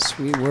 Jesus.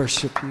 We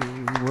worship you.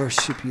 We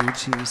worship you,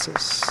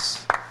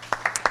 Jesus.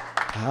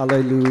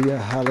 Hallelujah,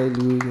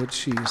 hallelujah,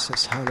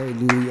 Jesus.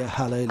 Hallelujah,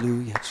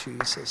 hallelujah,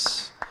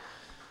 Jesus.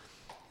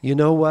 You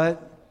know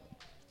what?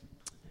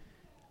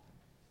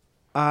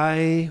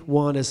 I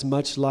want as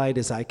much light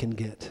as I can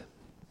get.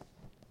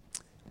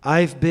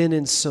 I've been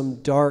in some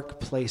dark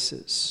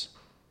places,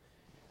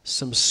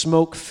 some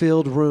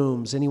smoke-filled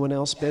rooms. Anyone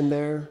else been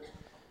there?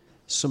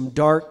 Some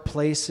dark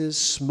places,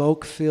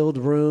 smoke-filled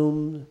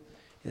room,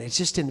 and it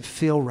just didn't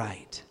feel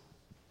right.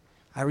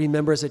 I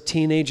remember as a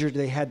teenager,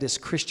 they had this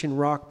Christian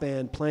rock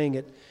band playing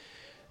at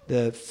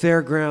the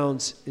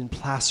fairgrounds in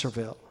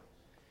Placerville.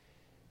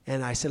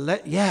 And I said,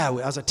 I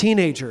was a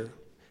teenager.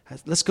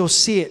 Let's go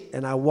see it.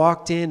 And I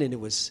walked in, and it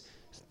was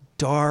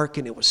dark,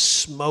 and it was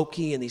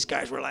smoky, and these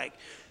guys were like,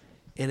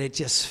 and it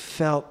just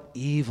felt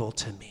evil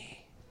to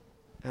me.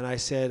 And I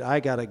said, I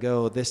got to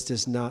go. This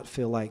does not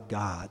feel like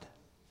God.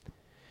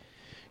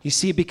 You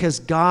see, because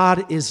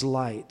God is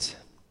light,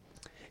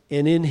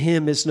 and in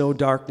him is no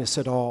darkness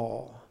at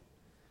all.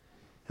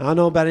 I don't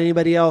know about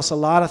anybody else. A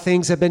lot of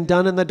things have been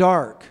done in the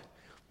dark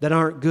that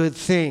aren't good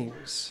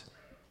things.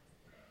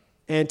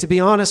 And to be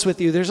honest with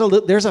you,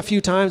 there's a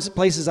few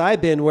places I've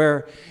been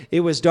where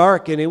it was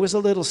dark and it was a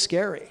little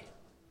scary.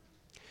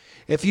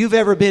 If you've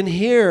ever been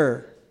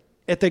here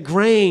at the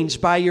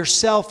Grange by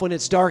yourself when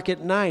it's dark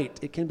at night,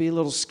 it can be a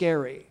little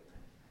scary.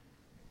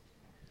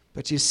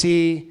 But you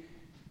see,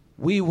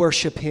 we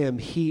worship him.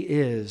 He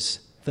is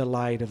the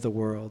light of the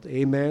world.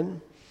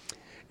 Amen.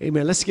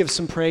 Amen. Let's give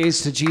some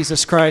praise to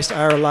Jesus Christ,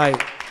 our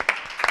light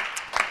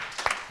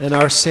and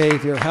our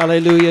Savior.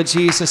 Hallelujah,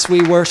 Jesus.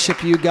 We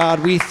worship you, God.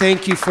 We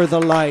thank you for the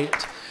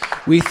light.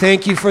 We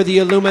thank you for the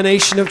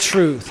illumination of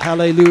truth.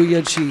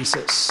 Hallelujah,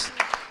 Jesus.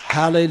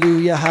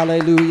 Hallelujah,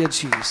 hallelujah,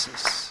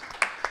 Jesus.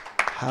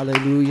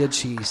 Hallelujah,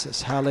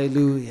 Jesus.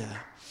 Hallelujah.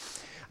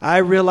 I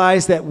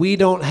realize that we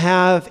don't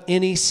have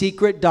any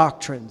secret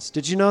doctrines.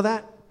 Did you know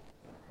that?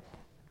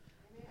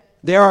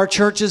 There are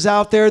churches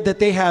out there that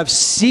they have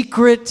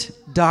secret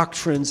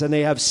doctrines and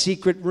they have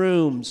secret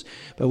rooms,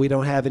 but we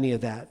don't have any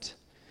of that.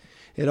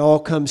 It all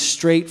comes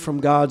straight from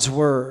God's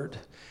word.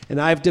 And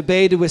I've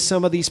debated with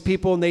some of these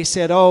people and they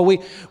said, oh,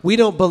 we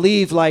don't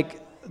believe like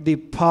the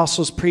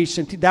apostles preached.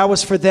 And that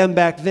was for them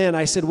back then.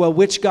 I said, well,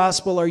 which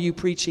gospel are you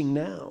preaching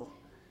now?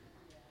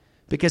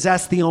 Because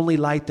that's the only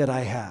light that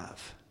I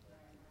have.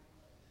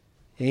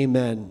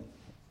 Amen.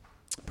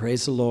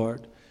 Praise the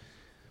Lord.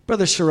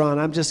 Brother Sharon,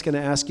 I'm just going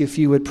to ask you if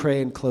you would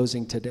pray in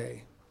closing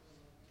today.